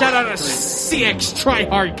 5, 4. Shout out to CX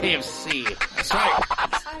Tryhard KFC. That's right.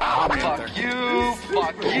 Fuck you,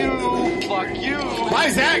 fuck you, fuck you. Why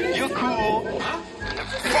is that? You're cool.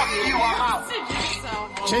 Fuck you, I'm out.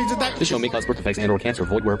 Change it. This show may cause birth defects and/or cancer.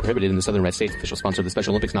 Void where prohibited in the Southern Red States. Official sponsor of the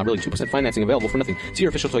Special Olympics. Not really. 2% financing available for nothing. See your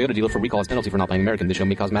official Toyota dealer for recall as penalty for not buying American. This show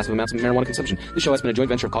may cause massive amounts of marijuana consumption. This show has been a joint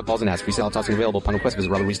venture of cockballs and ass. Free salad tossing available upon request.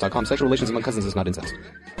 Visit RobertReese.com. Sexual relations among cousins is not incest.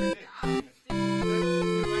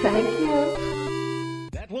 Thank you.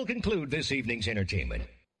 That will conclude this evening's entertainment.